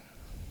Boy?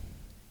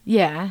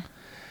 Yeah.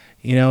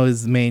 You know,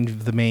 is the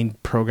main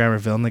programmer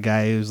villain, the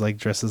guy who's like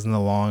dresses in the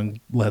long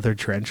leather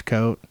trench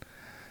coat,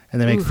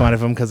 and they make fun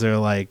of him because they're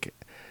like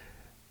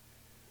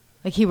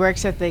he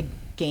works at the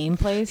game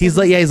place. He's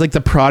like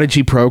the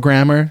prodigy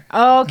programmer.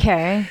 Oh,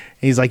 okay.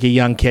 He's like a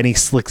young kid. He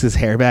slicks his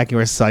hair back. He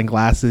wears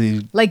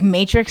sunglasses. Like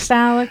Matrix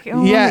style.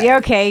 Yeah.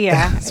 Okay.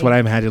 Yeah. That's what I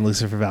imagine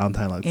Lucifer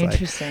Valentine looks like.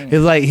 Interesting.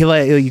 He's like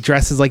he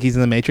dresses like he's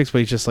in the Matrix, but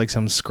he's just like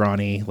some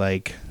scrawny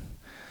like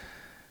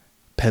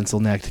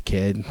pencil necked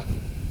kid.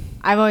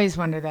 I've always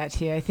wondered that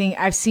too. I think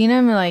I've seen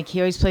him like he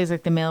always plays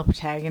like the male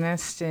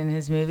protagonist in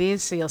his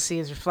movies, so you'll see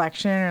his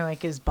reflection or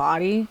like his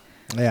body.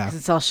 Yeah. 'Cause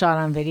it's all shot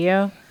on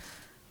video.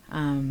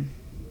 I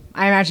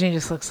imagine he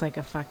just looks like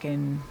a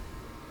fucking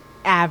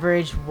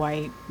average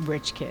white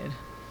rich kid.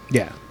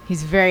 Yeah.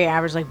 He's very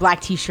average, like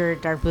black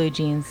t-shirt, dark blue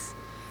jeans.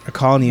 They're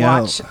calling you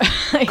out.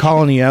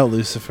 Calling you out,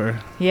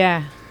 Lucifer.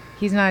 Yeah.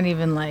 He's not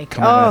even like,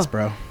 come on us,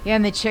 bro. Yeah,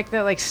 and the chick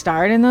that like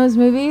starred in those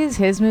movies,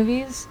 his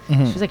movies,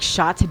 mm-hmm. she was like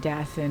shot to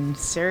death in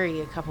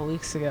Surrey a couple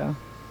weeks ago.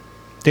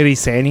 Did he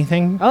say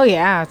anything? Oh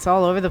yeah, it's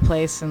all over the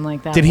place and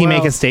like that. Did he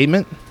make a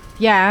statement?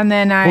 Yeah, and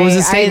then what was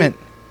his statement?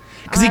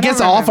 Because he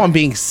gets off on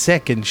being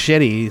sick and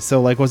shitty.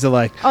 So like, was it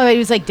like? Oh, he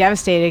was like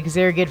devastated because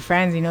they were good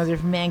friends. He knows they're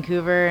from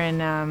Vancouver,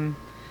 and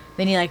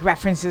then he like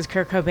references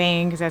Kurt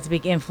Cobain because that's a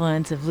big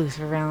influence of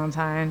Lucifer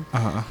Valentine.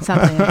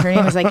 Something. Her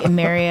name was like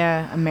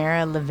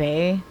Amara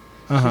LeVay.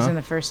 She was in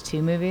the first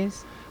two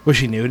movies. Was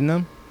she nude in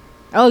them?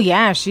 Oh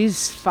yeah,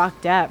 she's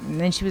fucked up. And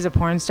then she was a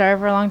porn star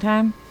for a long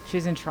time. She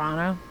was in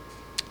Toronto.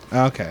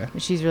 Okay.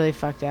 But she's really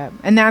fucked up.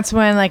 And that's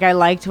when like I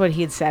liked what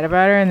he had said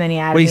about her, and then he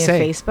added me to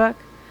Facebook.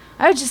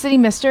 I was just that he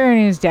missed her and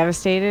he was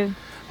devastated.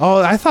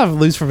 Oh, I thought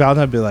Lucifer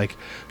Valentine would be like,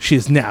 she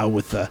is now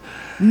with the.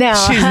 No.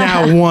 She's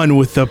now one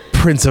with the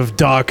Prince of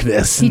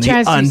Darkness and the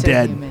undead.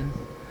 So human.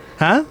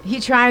 Huh? He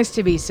tries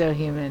to be so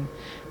human,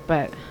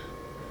 but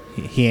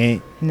he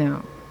ain't.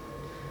 No.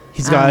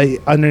 He's got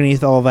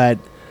underneath all that,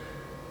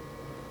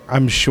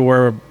 I'm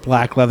sure,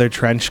 black leather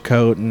trench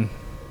coat and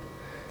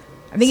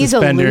I think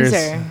suspenders.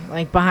 He's a loser,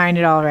 like behind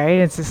it all, right?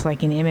 It's just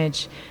like an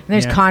image. And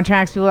there's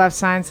contracts people have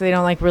signed so they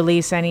don't like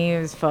release any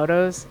of his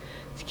photos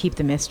to keep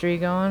the mystery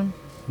going.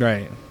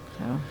 Right.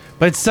 So.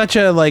 But it's such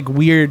a like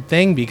weird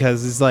thing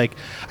because it's like,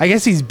 I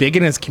guess he's big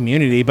in his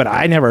community, but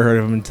I never heard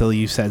of him until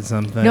you said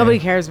something. Nobody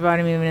cares about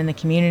him even in the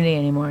community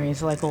anymore.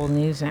 He's like old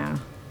news now.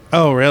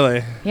 Oh,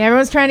 really? Yeah,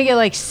 everyone's trying to get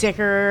like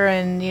sicker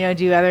and, you know,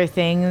 do other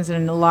things,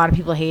 and a lot of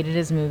people hated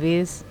his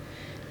movies.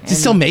 Does he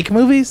still make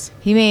movies?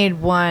 He made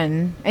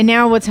one, and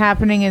now what's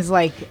happening is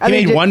like he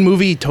made one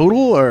movie total,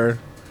 or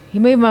he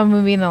made one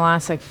movie in the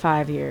last like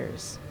 5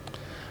 years.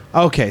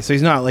 Okay, so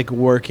he's not like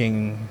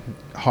working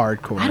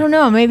hardcore. I don't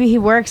know. Maybe he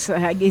works.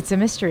 It's a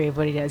mystery of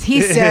what he does.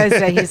 He says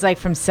that he's like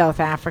from South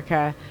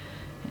Africa.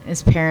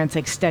 His parents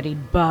like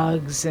studied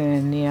bugs,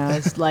 and you know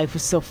his life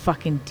was so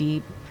fucking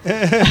deep.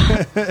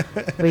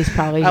 But he's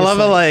probably. I love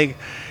it. Like,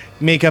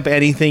 make up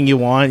anything you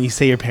want. You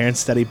say your parents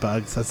study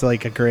bugs. That's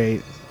like a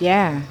great.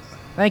 Yeah,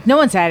 like no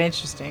one's that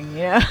interesting,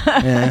 you know.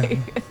 Yeah.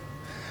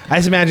 I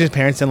just imagine his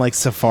parents in like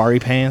safari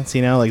pants,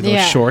 you know, like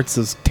those shorts,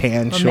 those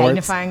tan shorts.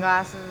 Magnifying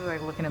glasses,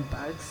 like looking at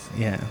bugs.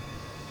 Yeah.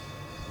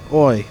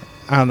 Oi,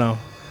 I don't know.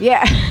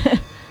 Yeah.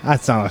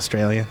 That's not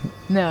Australian.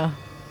 No.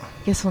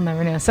 Guess we'll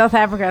never know. South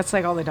Africa, that's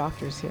like all the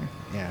doctors here.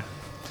 Yeah.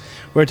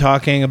 We're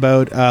talking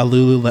about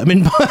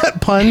Lululemon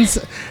puns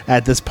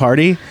at this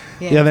party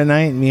the other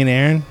night, me and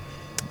Aaron.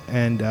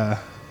 And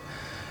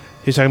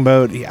he was talking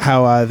about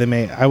how they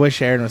made... I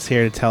wish Aaron was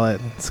here to tell it.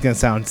 It's going to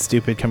sound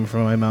stupid coming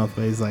from my mouth,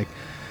 but he's like...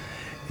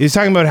 He was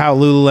talking about how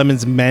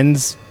Lululemon's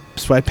men's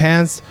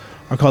sweatpants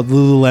are called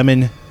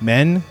Lululemon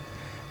Men.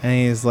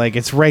 And he's like,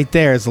 it's right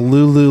there. It's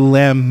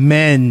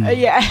Lululemon.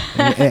 Yeah.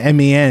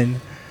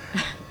 M-E-N.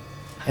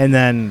 And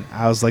then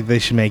I was like, they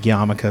should make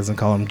yarmulkes and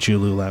call them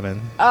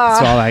Jululemon. So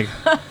I'm like,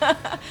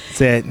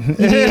 that's it.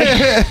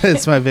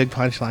 It's my big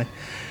punchline.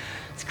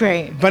 It's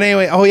great. But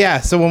anyway, oh yeah.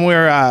 So when we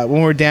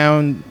were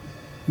down,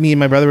 me and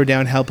my brother were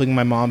down helping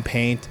my mom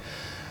paint.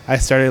 I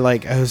started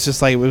like, I was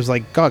just like, it was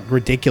like got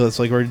ridiculous.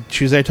 Like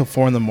she was there till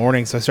 4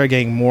 a.m. So I started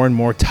getting more and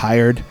more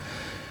tired.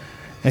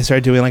 I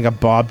started doing like a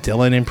Bob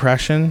Dylan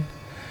impression,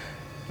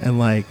 and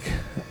like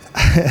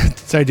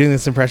started doing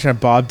this impression of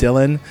Bob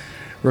Dylan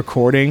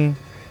recording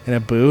in a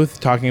booth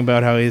talking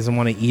about how he doesn't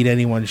want to eat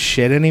anyone's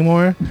shit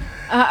anymore.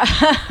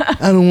 I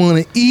don't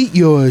want to eat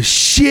your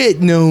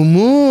shit no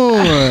more.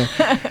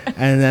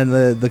 And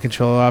then the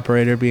control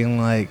operator being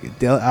like,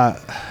 can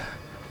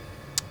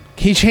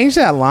you change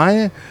that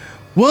line?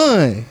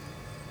 Why?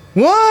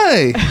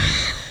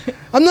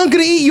 I'm not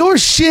going to eat your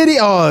shit.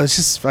 Oh, it's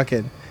just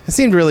fucking... It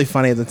seemed really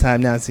funny at the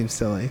time. Now it seems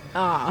silly.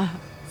 Aw,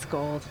 it's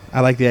gold. I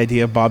like the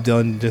idea of Bob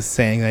Dylan just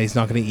saying that he's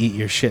not going to eat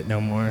your shit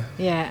no more.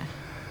 Yeah.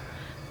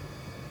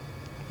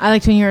 I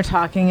liked when you were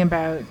talking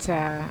about,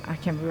 I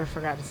can't remember, I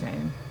forgot his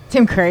name.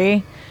 Tim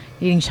Curry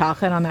eating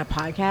chocolate on that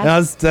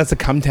podcast. That's a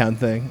Come Town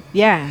thing.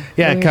 Yeah.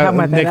 Yeah, Nick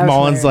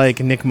Mullen's hilarious. like,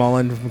 Nick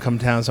Mullen from Come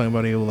Town talking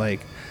about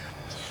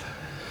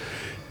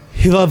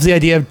he loves the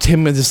idea of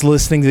Tim just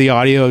listening to the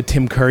audio of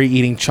Tim Curry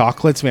eating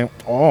chocolates. Man,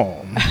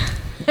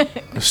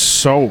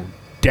 so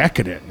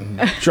decadent.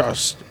 And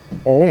just,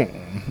 oh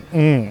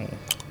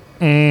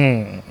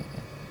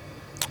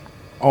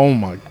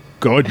my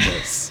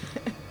goodness.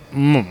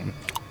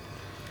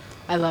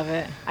 I love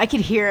it. I could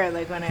hear it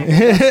like when I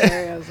heard that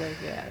story. I was like,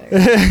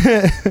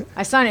 yeah.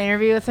 I saw an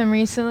interview with him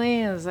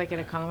recently. It was like at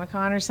a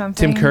Comic-Con or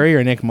something. Tim Curry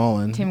or Nick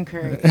Mullen? Tim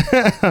Curry.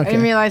 Okay. I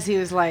didn't realize he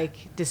was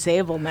like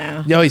disabled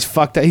now. No, he's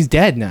fucked up. He's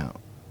dead now.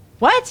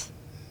 What?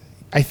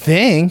 I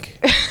think.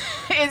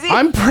 Is he?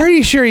 I'm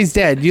pretty sure he's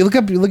dead. You look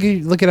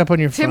it up on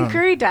your phone. Tim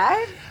Curry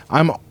died?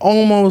 I'm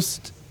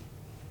almost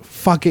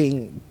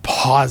fucking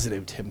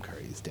positive Tim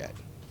Curry's dead.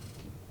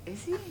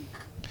 Is he?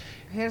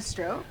 He had a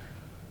stroke?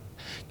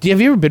 Have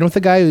you ever been with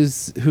a guy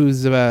who's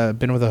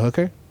been with a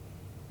hooker?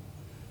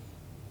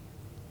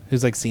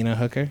 Who's like seen a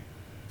hooker?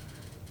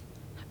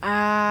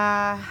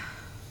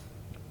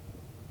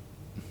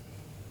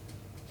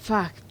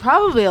 Fuck.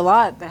 Probably a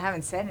lot that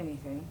haven't said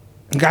anything.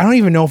 I don't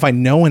even know if I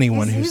know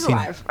anyone who's He's seen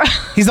alive. it.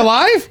 He's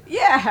alive?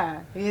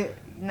 Yeah.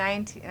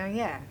 19.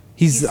 Yeah.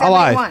 He's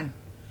alive. 71.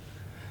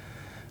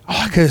 Oh,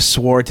 I could have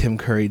swore Tim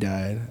Curry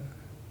died.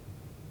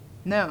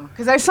 No,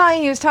 because I saw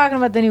he was talking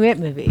about the new It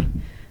movie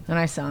when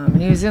I saw him.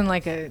 And he was in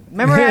like a...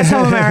 Remember when I saw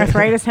him with my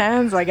arthritis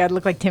hands? Like, I'd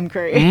look like Tim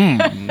Curry.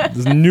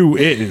 This new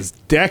It is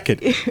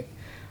decadent.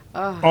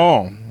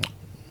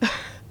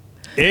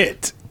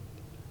 It.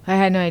 I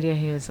had no idea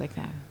he was like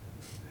that.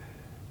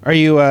 Are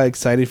you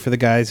excited for the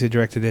guys who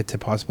directed it to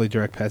possibly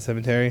direct Pet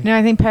Sematary? No,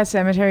 I think Pet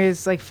Sematary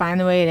is like fine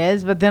the way it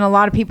is. But then a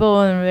lot of people,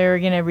 when they were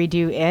going to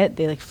redo It,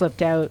 they like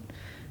flipped out.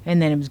 And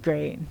then it was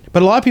great.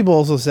 But a lot of people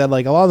also said,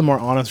 like, a lot of the more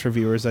honest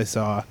reviewers I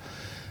saw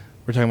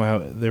were talking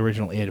about how the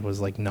original It was,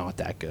 like, not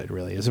that good,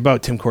 really. It was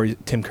about Tim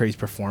Curry's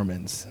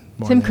performance.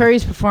 Tim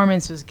Curry's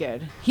performance was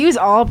good. He was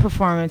all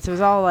performance. It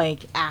was all,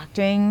 like,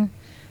 acting.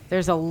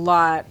 There's a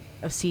lot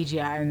of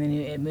CGI in the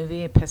new It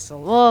movie.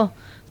 Well,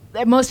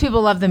 most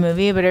people love the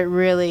movie, but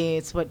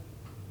it's what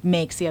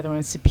makes the other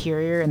one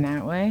superior in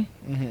that way.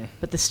 Mm-hmm.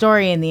 But the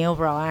story and the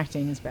overall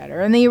acting is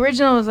better. And the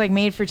original was, like,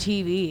 made for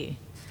TV.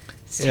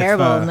 It's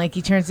terrible. And like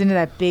he turns into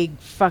that big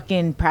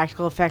fucking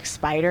practical effects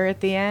spider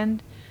at the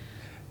end.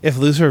 If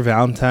Lucifer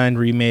Valentine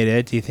remade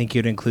it, do you think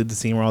you'd include the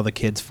scene where all the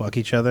kids fuck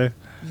each other?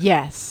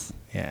 Yes.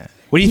 Yeah.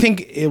 What do you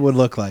think it would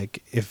look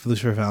like if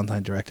Lucifer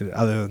Valentine directed it,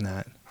 other than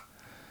that?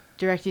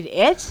 Directed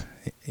It?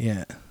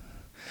 Yeah.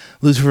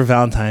 Lucifer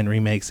Valentine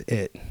remakes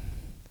It.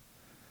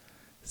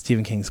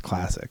 Stephen King's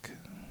classic.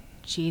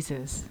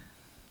 Jesus.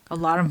 A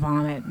lot of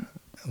vomit.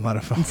 A lot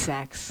of fun. And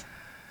sex.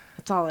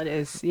 That's all it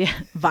is. Yeah.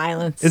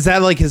 Violence. Is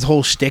that like his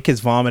whole shtick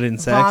is vomit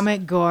and sex?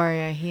 Vomit, gore.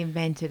 Yeah, he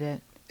invented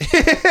it.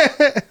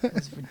 It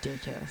was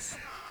ridiculous.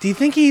 Do you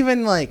think he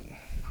even like...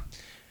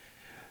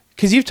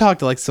 Because you've talked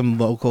to like some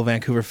local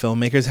Vancouver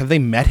filmmakers. Have they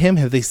met him?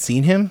 Have they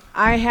seen him?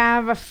 I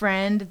have a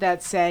friend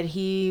that said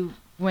he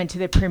went to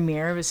the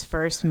premiere of his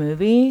first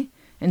movie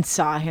and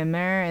saw him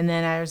there. And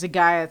then there's a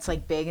guy that's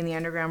like big in the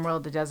underground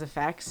world that does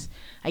effects.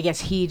 I guess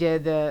he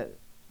did the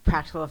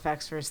practical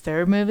effects for his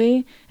third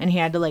movie, and he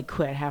had to like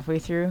quit halfway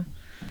through.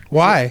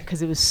 Why?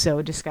 Because it was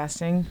so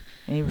disgusting,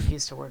 and he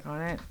refused to work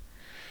on it.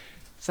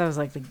 So that was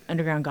like the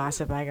underground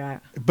gossip I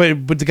got.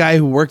 But the guy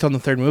who worked on the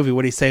third movie,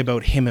 what did he say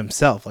about him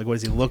himself? Like, what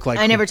does he look like?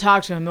 I never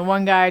talked to him. The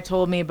one guy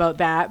told me about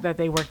that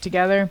they worked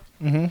together,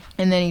 and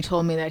then he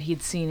told me that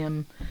he'd seen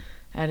him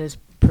at his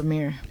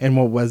premiere. And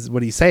what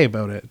did he say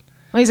about it?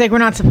 Well, he's like, we're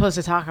not supposed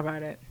to talk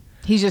about it.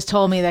 He just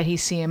told me that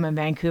he's seen him in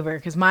Vancouver,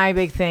 because my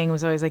big thing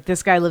was always like,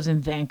 this guy lives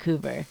in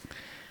Vancouver.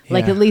 Yeah.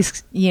 Like, at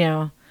least,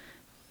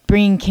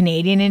 bringing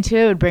Canadian into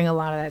it would bring a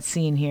lot of that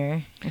scene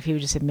here, if he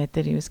would just admit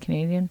that he was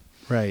Canadian.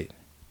 Right.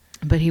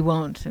 But he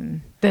won't.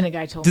 And then a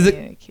guy told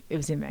me it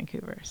was in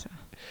Vancouver. So.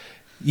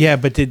 Yeah,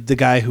 but did the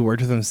guy who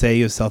worked with him say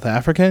he was South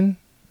African?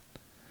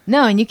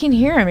 No, and you can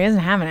hear him. He doesn't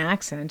have an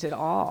accent at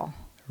all.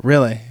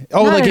 Really?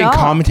 Oh, Not like in all.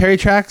 commentary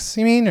tracks,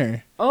 you mean?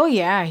 Or? Oh,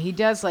 yeah. He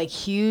does, like,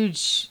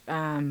 huge...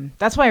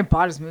 that's why I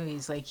bought his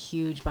movies, like,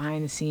 huge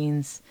behind the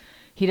scenes.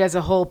 He does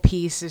a whole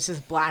piece. It's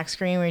just black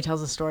screen where he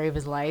tells the story of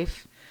his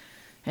life.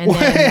 And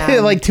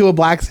then, like to a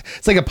black...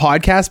 It's like a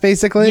podcast,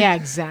 basically? Yeah,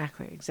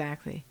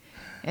 exactly.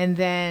 And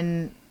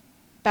then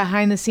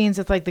behind the scenes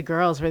with, like, the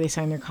girls where they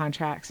sign their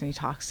contracts and he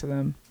talks to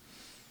them.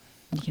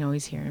 You can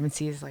always hear him and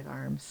see his, like,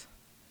 arms.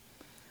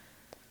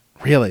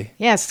 Really?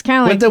 Yes, it's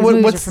kind of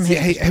like what's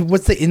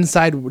the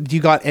inside? Do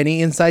you got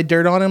any inside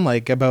dirt on him,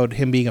 like about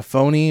him being a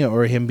phony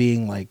or him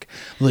being like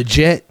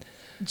legit?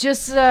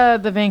 Just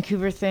the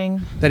Vancouver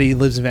thing. That he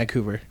lives in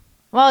Vancouver.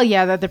 Well,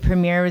 yeah, that the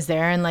premiere was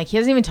there, and like he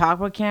doesn't even talk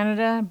about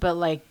Canada, but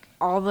like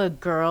all the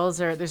girls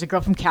there's a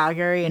girl from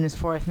Calgary in his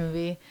fourth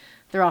movie.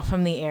 They're all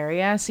from the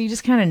area, so you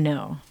just kind of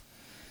know.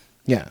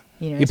 Yeah.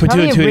 You know, You he's put two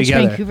probably and two a rich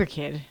together. Vancouver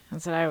kid.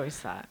 That's what I always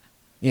thought.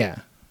 Yeah.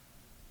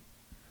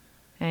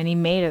 And he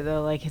made it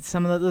though. Like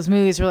some of those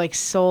movies were like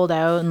sold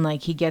out, and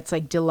like he gets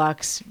like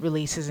deluxe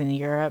releases in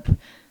Europe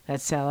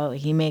that sell out.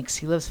 Like he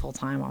lives full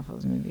time off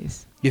those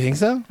movies. You think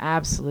so?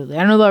 Absolutely.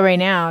 I don't know about right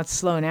now. It's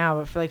slow now,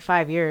 but for like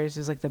 5 years, it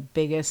was like the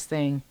biggest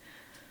thing,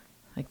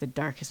 like the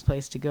darkest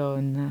place to go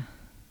in the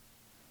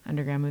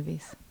underground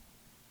movies.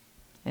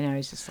 And now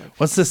he's just like.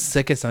 What's the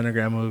sickest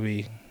underground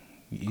movie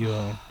you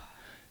own?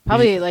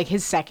 Probably like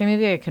his second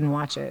movie. I couldn't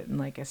watch it in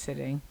like a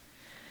sitting.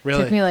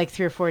 Really? Took me like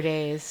 3 or 4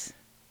 days.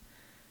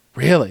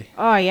 Really?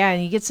 Oh yeah,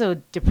 and you get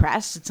so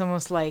depressed. It's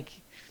almost like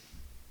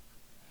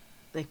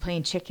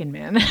playing chicken,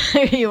 man.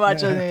 You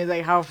watch those movies,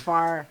 like how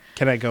far.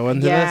 Can I go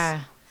into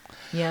this?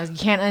 Yeah, you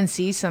can't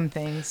unsee some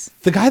things.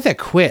 The guy that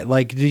quit,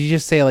 like, did you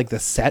just say like the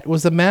set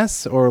was a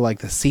mess, or like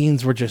the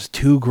scenes were just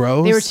too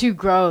gross? They were too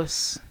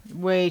gross,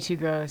 way too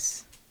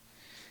gross,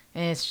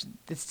 and it's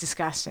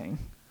disgusting.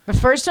 The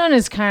first one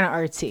is kind of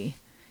artsy.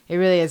 It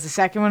really is. The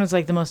second one is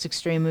like the most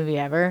extreme movie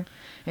ever.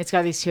 It's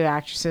got these 2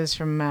 actresses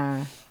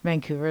from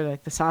Vancouver,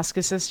 like the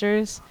Soska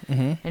sisters,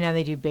 and now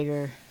they do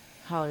bigger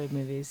Hollywood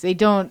movies. They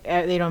don't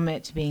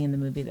admit to being in the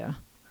movie though.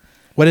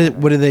 What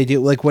do they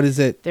do? Like, what is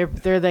it?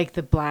 They're like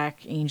the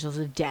Black Angels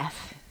of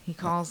Death, he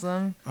calls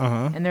them.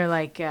 And they're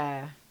like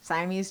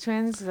Siamese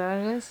twins. Is that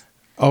what it is?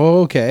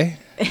 Oh, okay.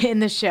 In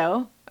the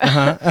show,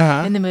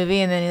 in the movie,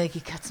 and then he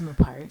cuts them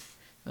apart.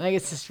 Like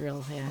it's just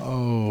real. Yeah.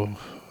 Oh.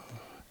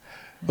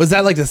 Was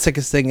that like the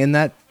sickest thing in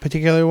that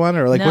particular one,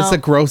 or like what's No. the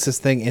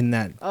grossest thing in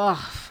that?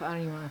 Oh, I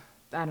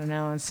don't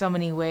know. In so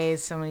many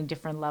ways, so many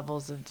different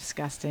levels of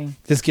disgusting.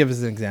 Just give us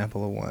an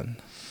example of one.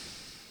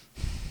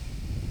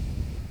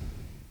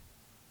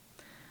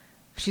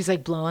 She's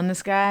like blowing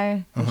this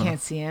guy. You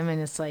can't see him,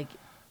 and it's like,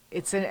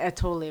 it's a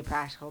totally a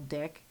practical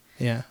dick.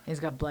 Yeah.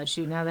 He's got blood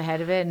shooting out of the head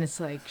of it, and it's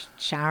like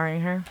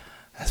showering her.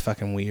 That's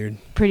fucking weird.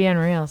 Pretty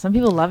unreal. Some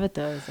people love it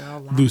though. They're all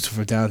loud.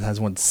 Lucifer Down has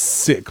one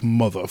sick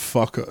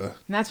motherfucker. And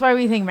that's why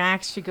we think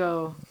Max should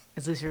go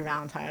as Lucifer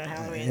Valentine on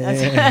Halloween.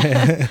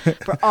 That's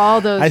for all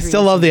those I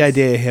still love the reasons.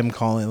 idea of him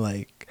calling,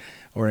 like,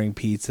 ordering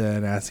pizza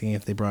and asking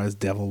if they brought his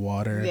devil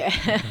water. Yeah.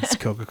 It's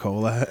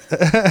Coca-Cola.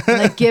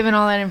 Like given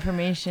all that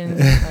information,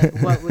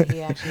 like what would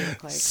he actually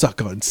look like?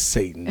 Suck on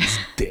Satan's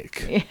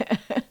dick. Yeah.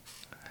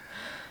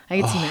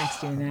 I could see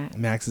Max doing that.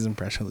 Max's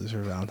impression of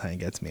Lucifer Valentine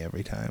gets me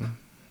every time.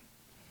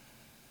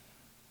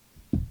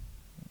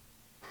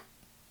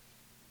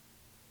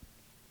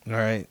 All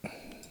right. Are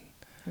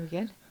we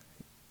good?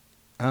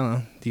 I don't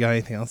know. Do you got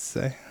anything else to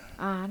say?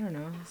 I don't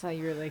know. I thought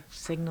you were like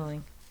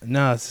signaling.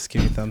 No, it's just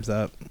give me a thumbs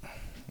up.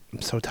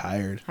 I'm so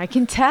tired. I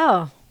can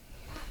tell.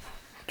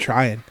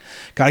 Trying.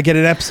 Gotta get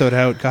an episode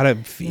out. I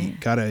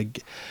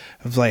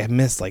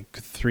missed like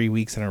 3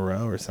 weeks in a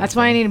row or something. That's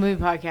why I need a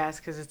movie podcast,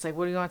 because it's like,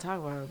 what do you want to talk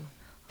about?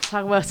 Let's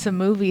talk about some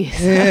movies.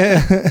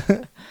 Yeah.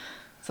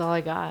 That's all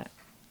I got.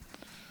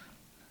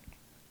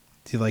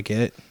 Do you like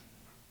it?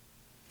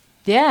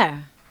 Yeah.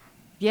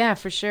 Yeah,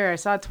 for sure. I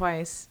saw it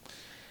twice.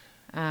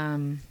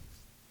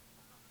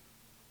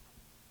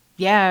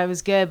 Yeah, it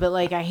was good, but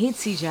like I hate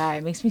CGI.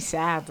 It makes me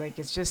sad. Like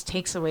it just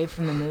takes away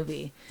from the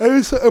movie. It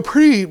was a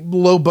pretty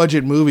low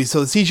budget movie,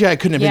 so the CGI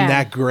couldn't have Yeah. been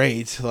that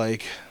great.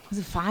 Like, Was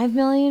it $5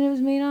 million it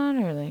was made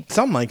on, or like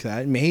something like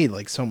that. It made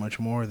like so much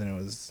more than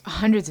it was.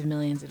 hundreds of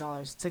millions of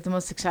dollars? It's like the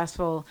most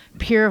successful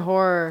pure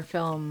horror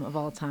film of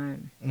all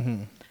time.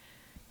 Mm-hmm.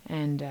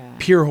 And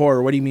Pure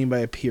horror. What do you mean by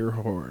a pure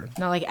horror?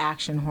 not like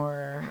action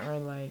horror or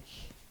like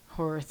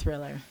horror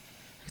thriller.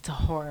 It's a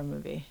horror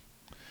movie.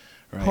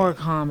 Right. Horror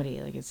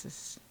comedy. Like it's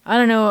this. I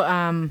don't know.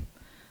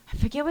 I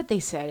forget what they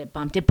said. It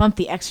bumped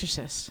The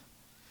Exorcist.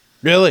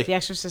 Really? The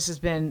Exorcist has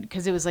been,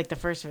 because it was like the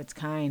first of its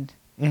kind.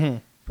 Mm-hmm.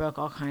 Broke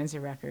all kinds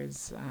of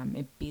records.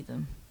 It beat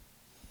them.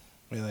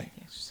 Really?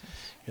 The Exorcist.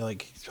 You're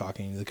like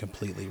talking the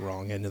completely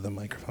wrong end of the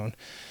microphone.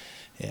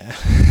 Yeah.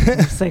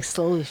 It's like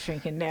slowly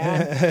shrinking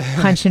down,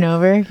 hunching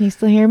over. Can you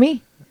still hear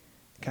me?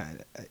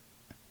 Kind of.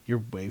 Your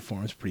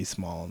waveform's pretty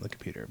small on the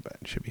computer, but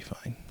it should be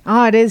fine.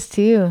 Oh, it is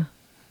too.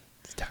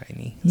 It's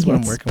tiny. That's what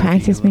I'm working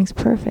practice with. makes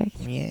perfect.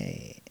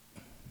 Yay.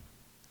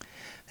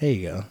 There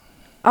you go.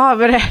 Oh,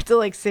 but I have to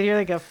like sit here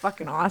like a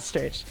fucking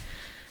ostrich.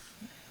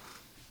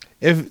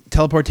 If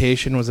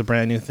teleportation was a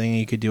brand new thing and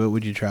you could do it,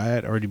 would you try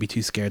it? Or would you be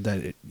too scared that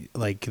it,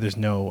 like there's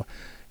no,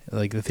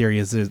 like the theory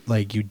is that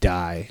like you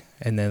die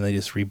and then they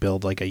just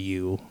rebuild like a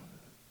you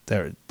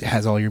that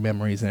has all your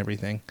memories and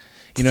everything.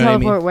 You know what I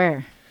mean? Teleport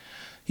where?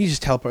 You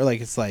just teleport,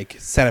 like it's like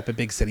set up a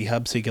big city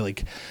hub so you can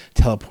like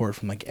teleport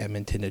from like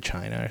Edmonton to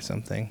China or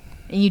something.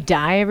 And you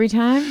die every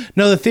time?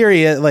 No, the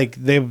theory is like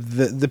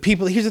the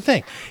people. Here's the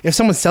thing: if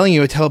someone's selling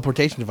you a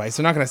teleportation device,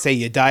 they're not going to say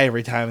you die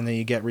every time and then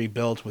you get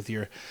rebuilt with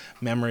your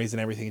memories and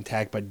everything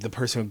intact. But the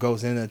person who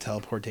goes into the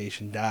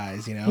teleportation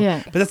dies, you know.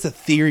 Yeah. But that's the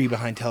theory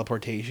behind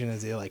teleportation: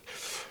 is they like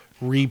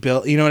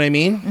rebuild. You know what I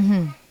mean?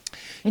 Mm-hmm.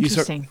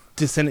 Interesting.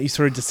 You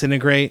sort of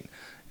disintegrate,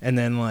 and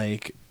then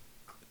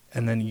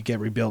you get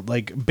rebuilt.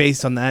 Like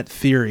based on that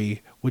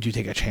theory, would you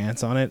take a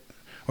chance on it,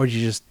 or would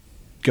you just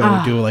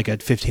go do like a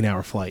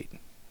 15-hour flight?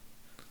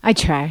 I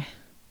try.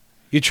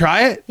 You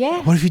try it?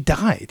 Yeah. What if you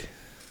died?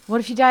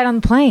 What if you died on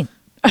the plane?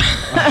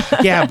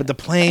 Yeah, but the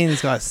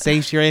plane's got a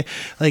safety rate.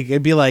 Like,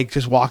 it'd be like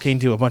just walking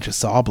to a bunch of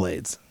saw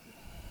blades.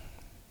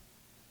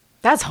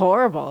 That's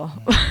horrible.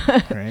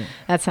 Right?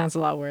 That sounds a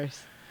lot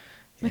worse.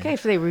 Okay,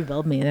 if they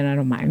rebuild me, then I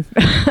don't mind.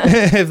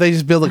 If they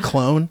just build a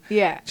clone.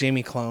 Yeah.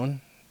 Jamie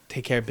clone.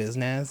 Take care of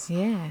business.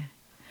 Yeah.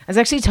 I was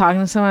actually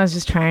talking to someone. I was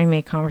just trying to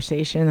make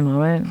conversation in the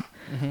moment.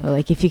 But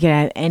like, if you could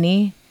have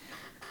any,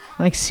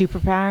 like,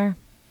 superpower,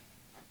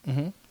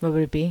 what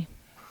would it be?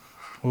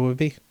 What would it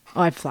be?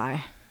 Oh, I'd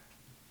fly.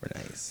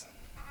 Nice.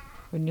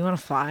 Wouldn't you want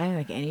to fly,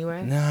 like,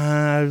 anywhere?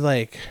 Nah,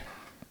 like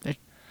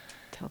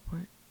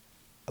Teleport.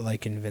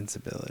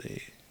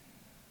 Invincibility.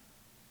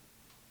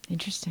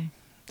 Interesting.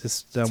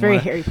 Just It's very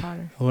Harry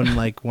Potter. I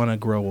wouldn't want to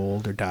grow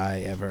old or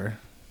die ever.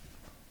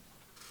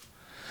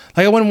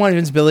 Like, I wouldn't want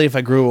invincibility if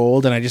I grew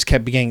old and I just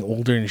kept getting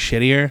older and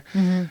shittier.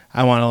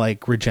 I want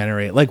to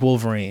regenerate, like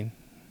Wolverine,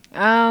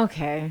 Oh,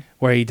 okay.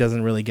 where he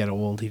doesn't really get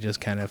old. He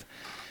just kind of,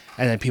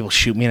 and then people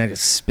shoot me and I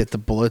just spit the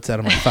bullets out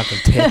of my fucking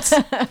tits.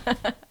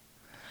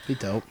 Be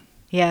dope.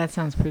 Yeah, that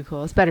sounds pretty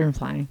cool. It's better than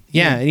flying.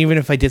 Yeah, and even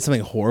if I did something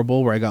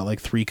horrible where I got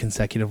 3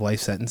 consecutive life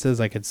sentences,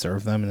 I could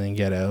serve them and then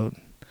get out.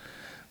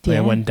 Like,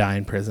 I wouldn't die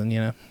in prison,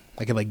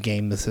 I could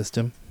game the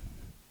system.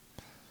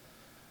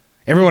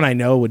 Everyone I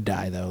know would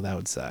die though. That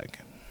would suck.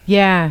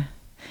 Yeah.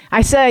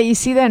 You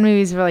see that in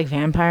movies where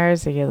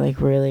vampires, they get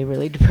really,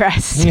 really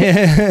depressed.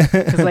 Yeah.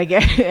 Because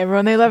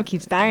everyone they love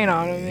keeps dying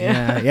on them.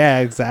 Yeah,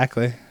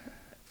 exactly.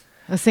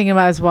 I was thinking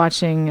about, I was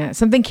watching,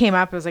 something came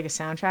up, it was like a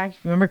soundtrack.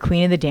 Remember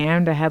Queen of the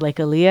Damned? I had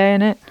Aaliyah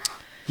in it.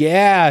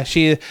 Yeah,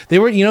 they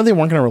weren't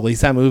going to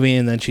release that movie,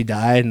 and then she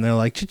died, and they're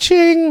like,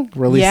 cha-ching,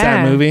 release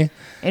that movie.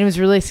 And it was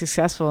really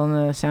successful, and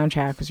the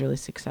soundtrack was really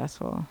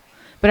successful.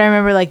 But I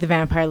remember the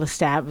vampire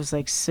Lestat was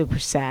super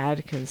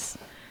sad because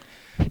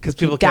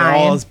people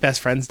all his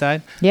best friends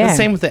died. Yeah. The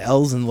same with the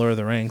elves in Lord of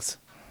the Rings.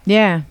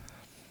 Yeah.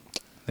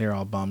 They're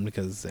all bummed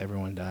because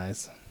everyone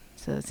dies.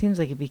 So it seems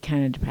like it'd be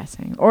kind of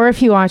depressing. Or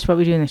if you watch What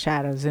We Do in the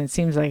Shadows, and it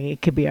seems like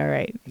it could be all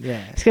right.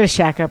 Yeah. Just gotta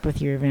shack up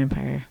with your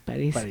vampire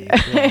buddies.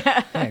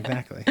 Yeah,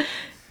 exactly.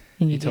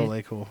 And You're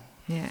totally cool.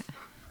 Yeah.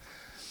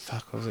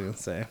 Fuck, what was I gonna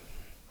say?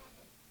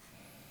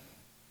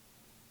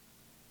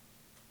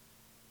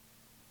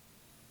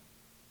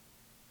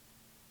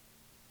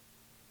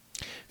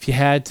 If you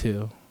had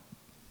to,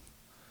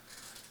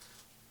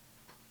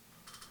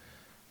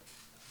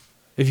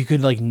 if you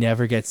could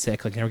never get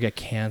sick, never get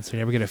cancer,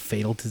 never get a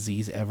fatal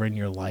disease ever in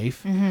your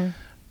life,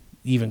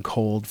 even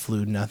cold,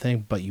 flu,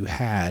 nothing, but you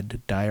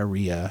had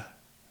diarrhea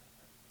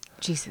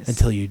Jesus.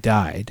 until you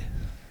died.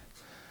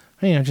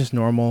 Just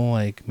normal,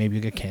 maybe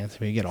you get cancer,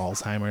 maybe you get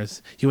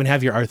Alzheimer's. You wouldn't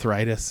have your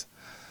arthritis.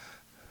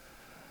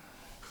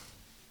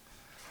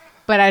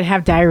 But I'd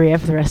have diarrhea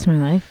for the rest of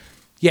my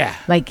life. Yeah.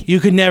 You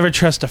could never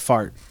trust a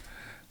fart.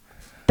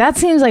 That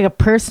seems like a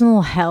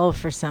personal hell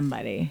for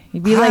somebody.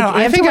 You'd be you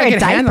have to wear a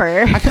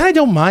diaper. I kind of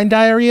don't mind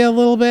diarrhea a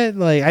little bit.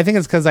 I think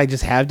it's because I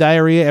just have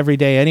diarrhea every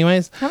day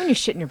anyways. How when you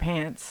shit in your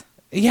pants?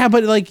 Yeah,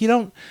 but you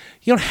don't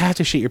have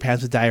to shit your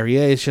pants with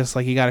diarrhea. It's just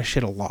you got to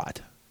shit a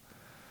lot.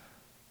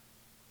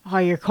 Oh,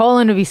 your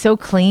colon would be so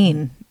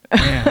clean.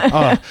 Yeah.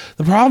 Oh,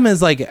 the problem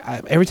is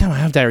every time I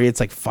have diarrhea,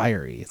 it's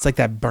fiery. It's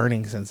that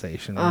burning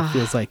sensation. It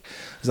feels like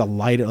there's a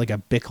lighter, a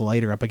Bic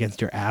lighter up against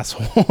your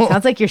asshole.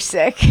 Sounds like you're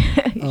sick.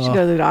 You should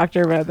go to the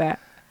doctor about that.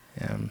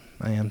 Yeah,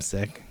 I am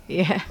sick.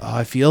 Yeah. Oh,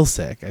 I feel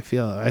sick. It's You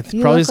probably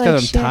look just like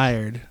because shit. I'm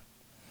tired. At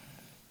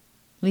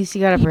least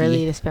you got up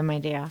early to spend my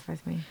day off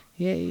with me.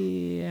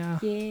 Yeah.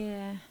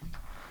 Yeah.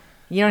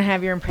 You don't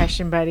have your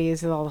impression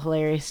buddies with all the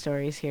hilarious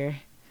stories here.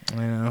 I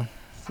know.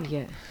 So you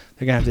get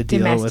They're gonna have to deal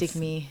domestic with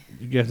me.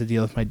 You have to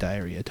deal with my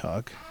diarrhea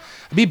talk.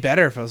 It'd be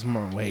better if I was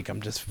more awake. I'm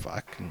just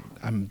fucking.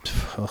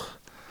 Ugh.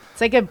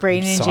 It's like a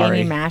Breydon and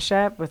sorry. Jami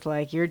mashup with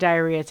your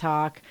diarrhea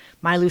talk,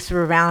 my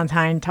Lucifer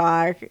Valentine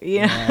talk.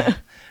 Yeah.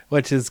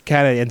 Which is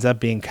kind of ends up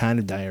being kind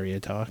of diarrhea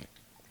talk.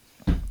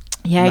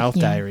 Yeah. Mouth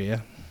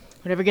diarrhea.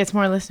 Whatever gets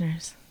more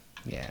listeners.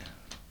 Yeah.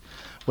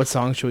 What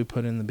song should we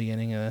put in the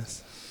beginning of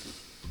this?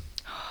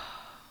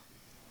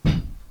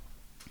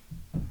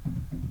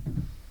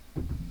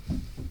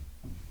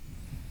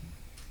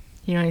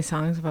 You know any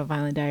songs about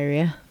violent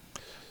diarrhea?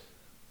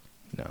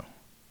 No.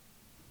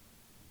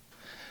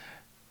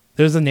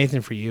 There's a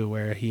Nathan For You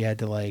where he had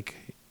to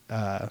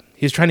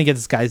he was trying to get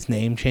this guy's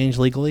name changed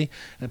legally,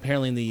 and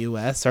apparently in the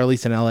U.S. or at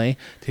least in L.A.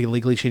 to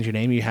legally change your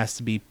name, you has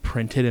to be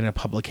printed in a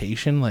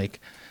publication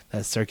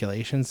that's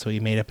circulation. So he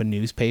made up a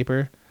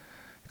newspaper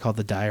called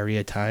the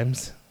Diarrhea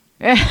Times.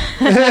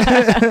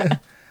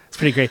 It's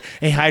pretty great.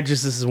 And he hired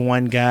just this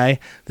one guy,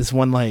 this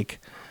one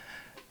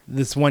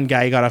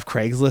guy he got off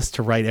Craigslist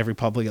to write every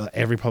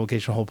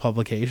publication, whole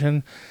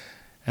publication.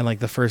 And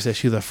the first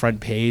issue, the front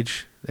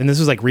page, and this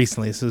was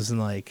recently. This was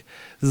this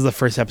is the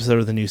first episode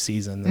of the new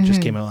season that just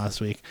came out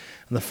last week.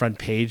 And the front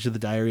page of the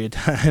Diarrhea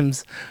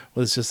Times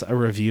was just a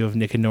review of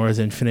Nick and Nora's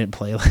Infinite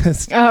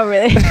Playlist. Oh,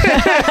 really?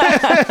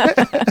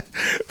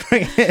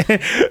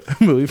 A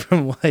movie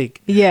from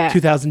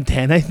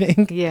 2010, I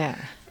think. Yeah.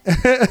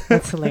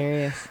 That's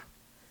hilarious.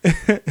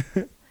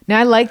 No,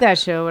 I like that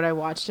show. What I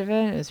watched of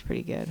it, it was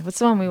pretty good. What's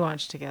the one we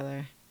watched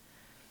together?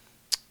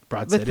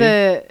 Broad With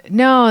City.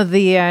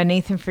 the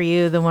Nathan For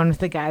You, the one with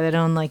the guy that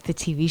owned like the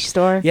TV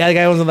store. Yeah, the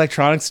guy owns an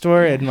electronics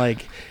store, and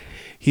like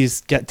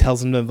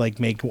tells him to like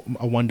make a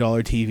 $1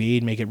 TV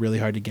and make it really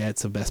hard to get.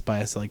 So Best Buy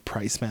has to like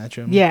price match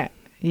him. Yeah. Oh,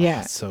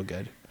 it's so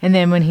good. And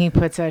then when he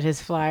puts out his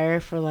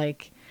flyer for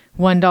like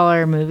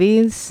 $1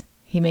 movies,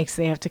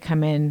 they have to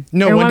come in.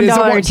 No, or $1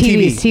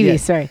 TV, yeah.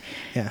 sorry.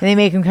 Yeah. And they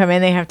make them come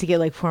in. They have to get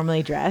like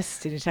formally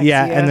dressed in a tuxedo.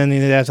 Yeah, and then they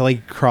have to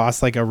like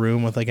cross like a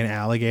room with like an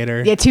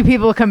alligator. Yeah, 2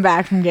 people come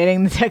back from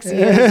getting the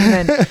tuxedos,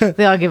 and then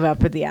they all give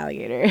up with the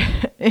alligator.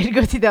 They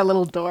go through that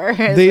little door.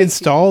 They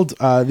installed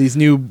these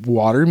new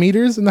water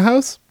meters in the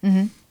house,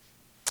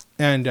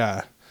 and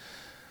I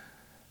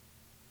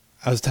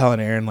was telling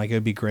Aaron like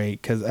it'd be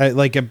great because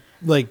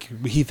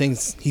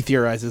he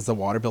theorizes the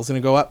water bill's gonna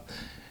go up.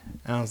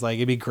 And I was like,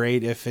 it'd be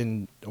great if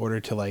in order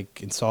to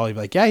like install, you'd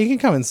be like, yeah, you can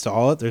come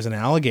install it. There's an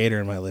alligator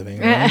in my living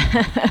room.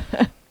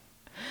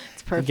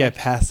 It's perfect. You get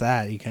past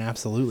that, you can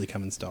absolutely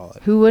come install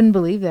it. Who wouldn't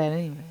believe that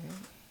anyway?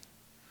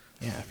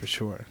 Yeah, for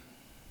sure.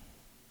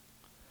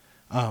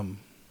 So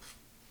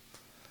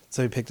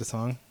you picked a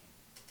song?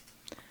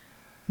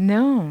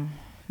 No.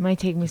 Might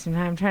take me some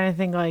time. I'm trying to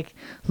think like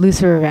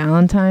Lucifer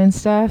Valentine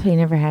stuff. He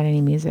never had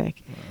any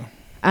music.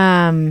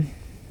 Wow.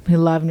 He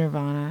loved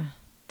Nirvana.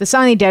 The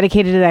song he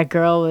dedicated to that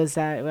girl was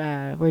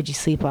that Where'd You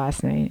Sleep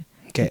Last Night?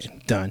 Okay,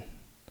 done.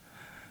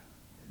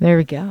 There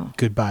we go.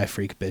 Goodbye,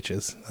 freak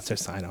bitches. That's our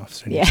sign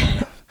off.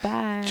 Yeah.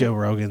 Bye. Joe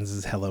Rogan's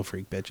is hello,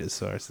 freak bitches.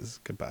 So ours is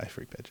goodbye,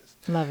 freak bitches.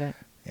 Love it.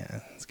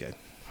 Yeah, that's good.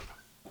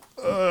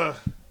 Ugh.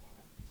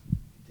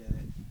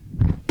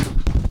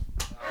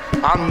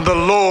 I'm the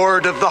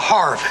Lord of the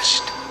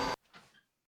harvest.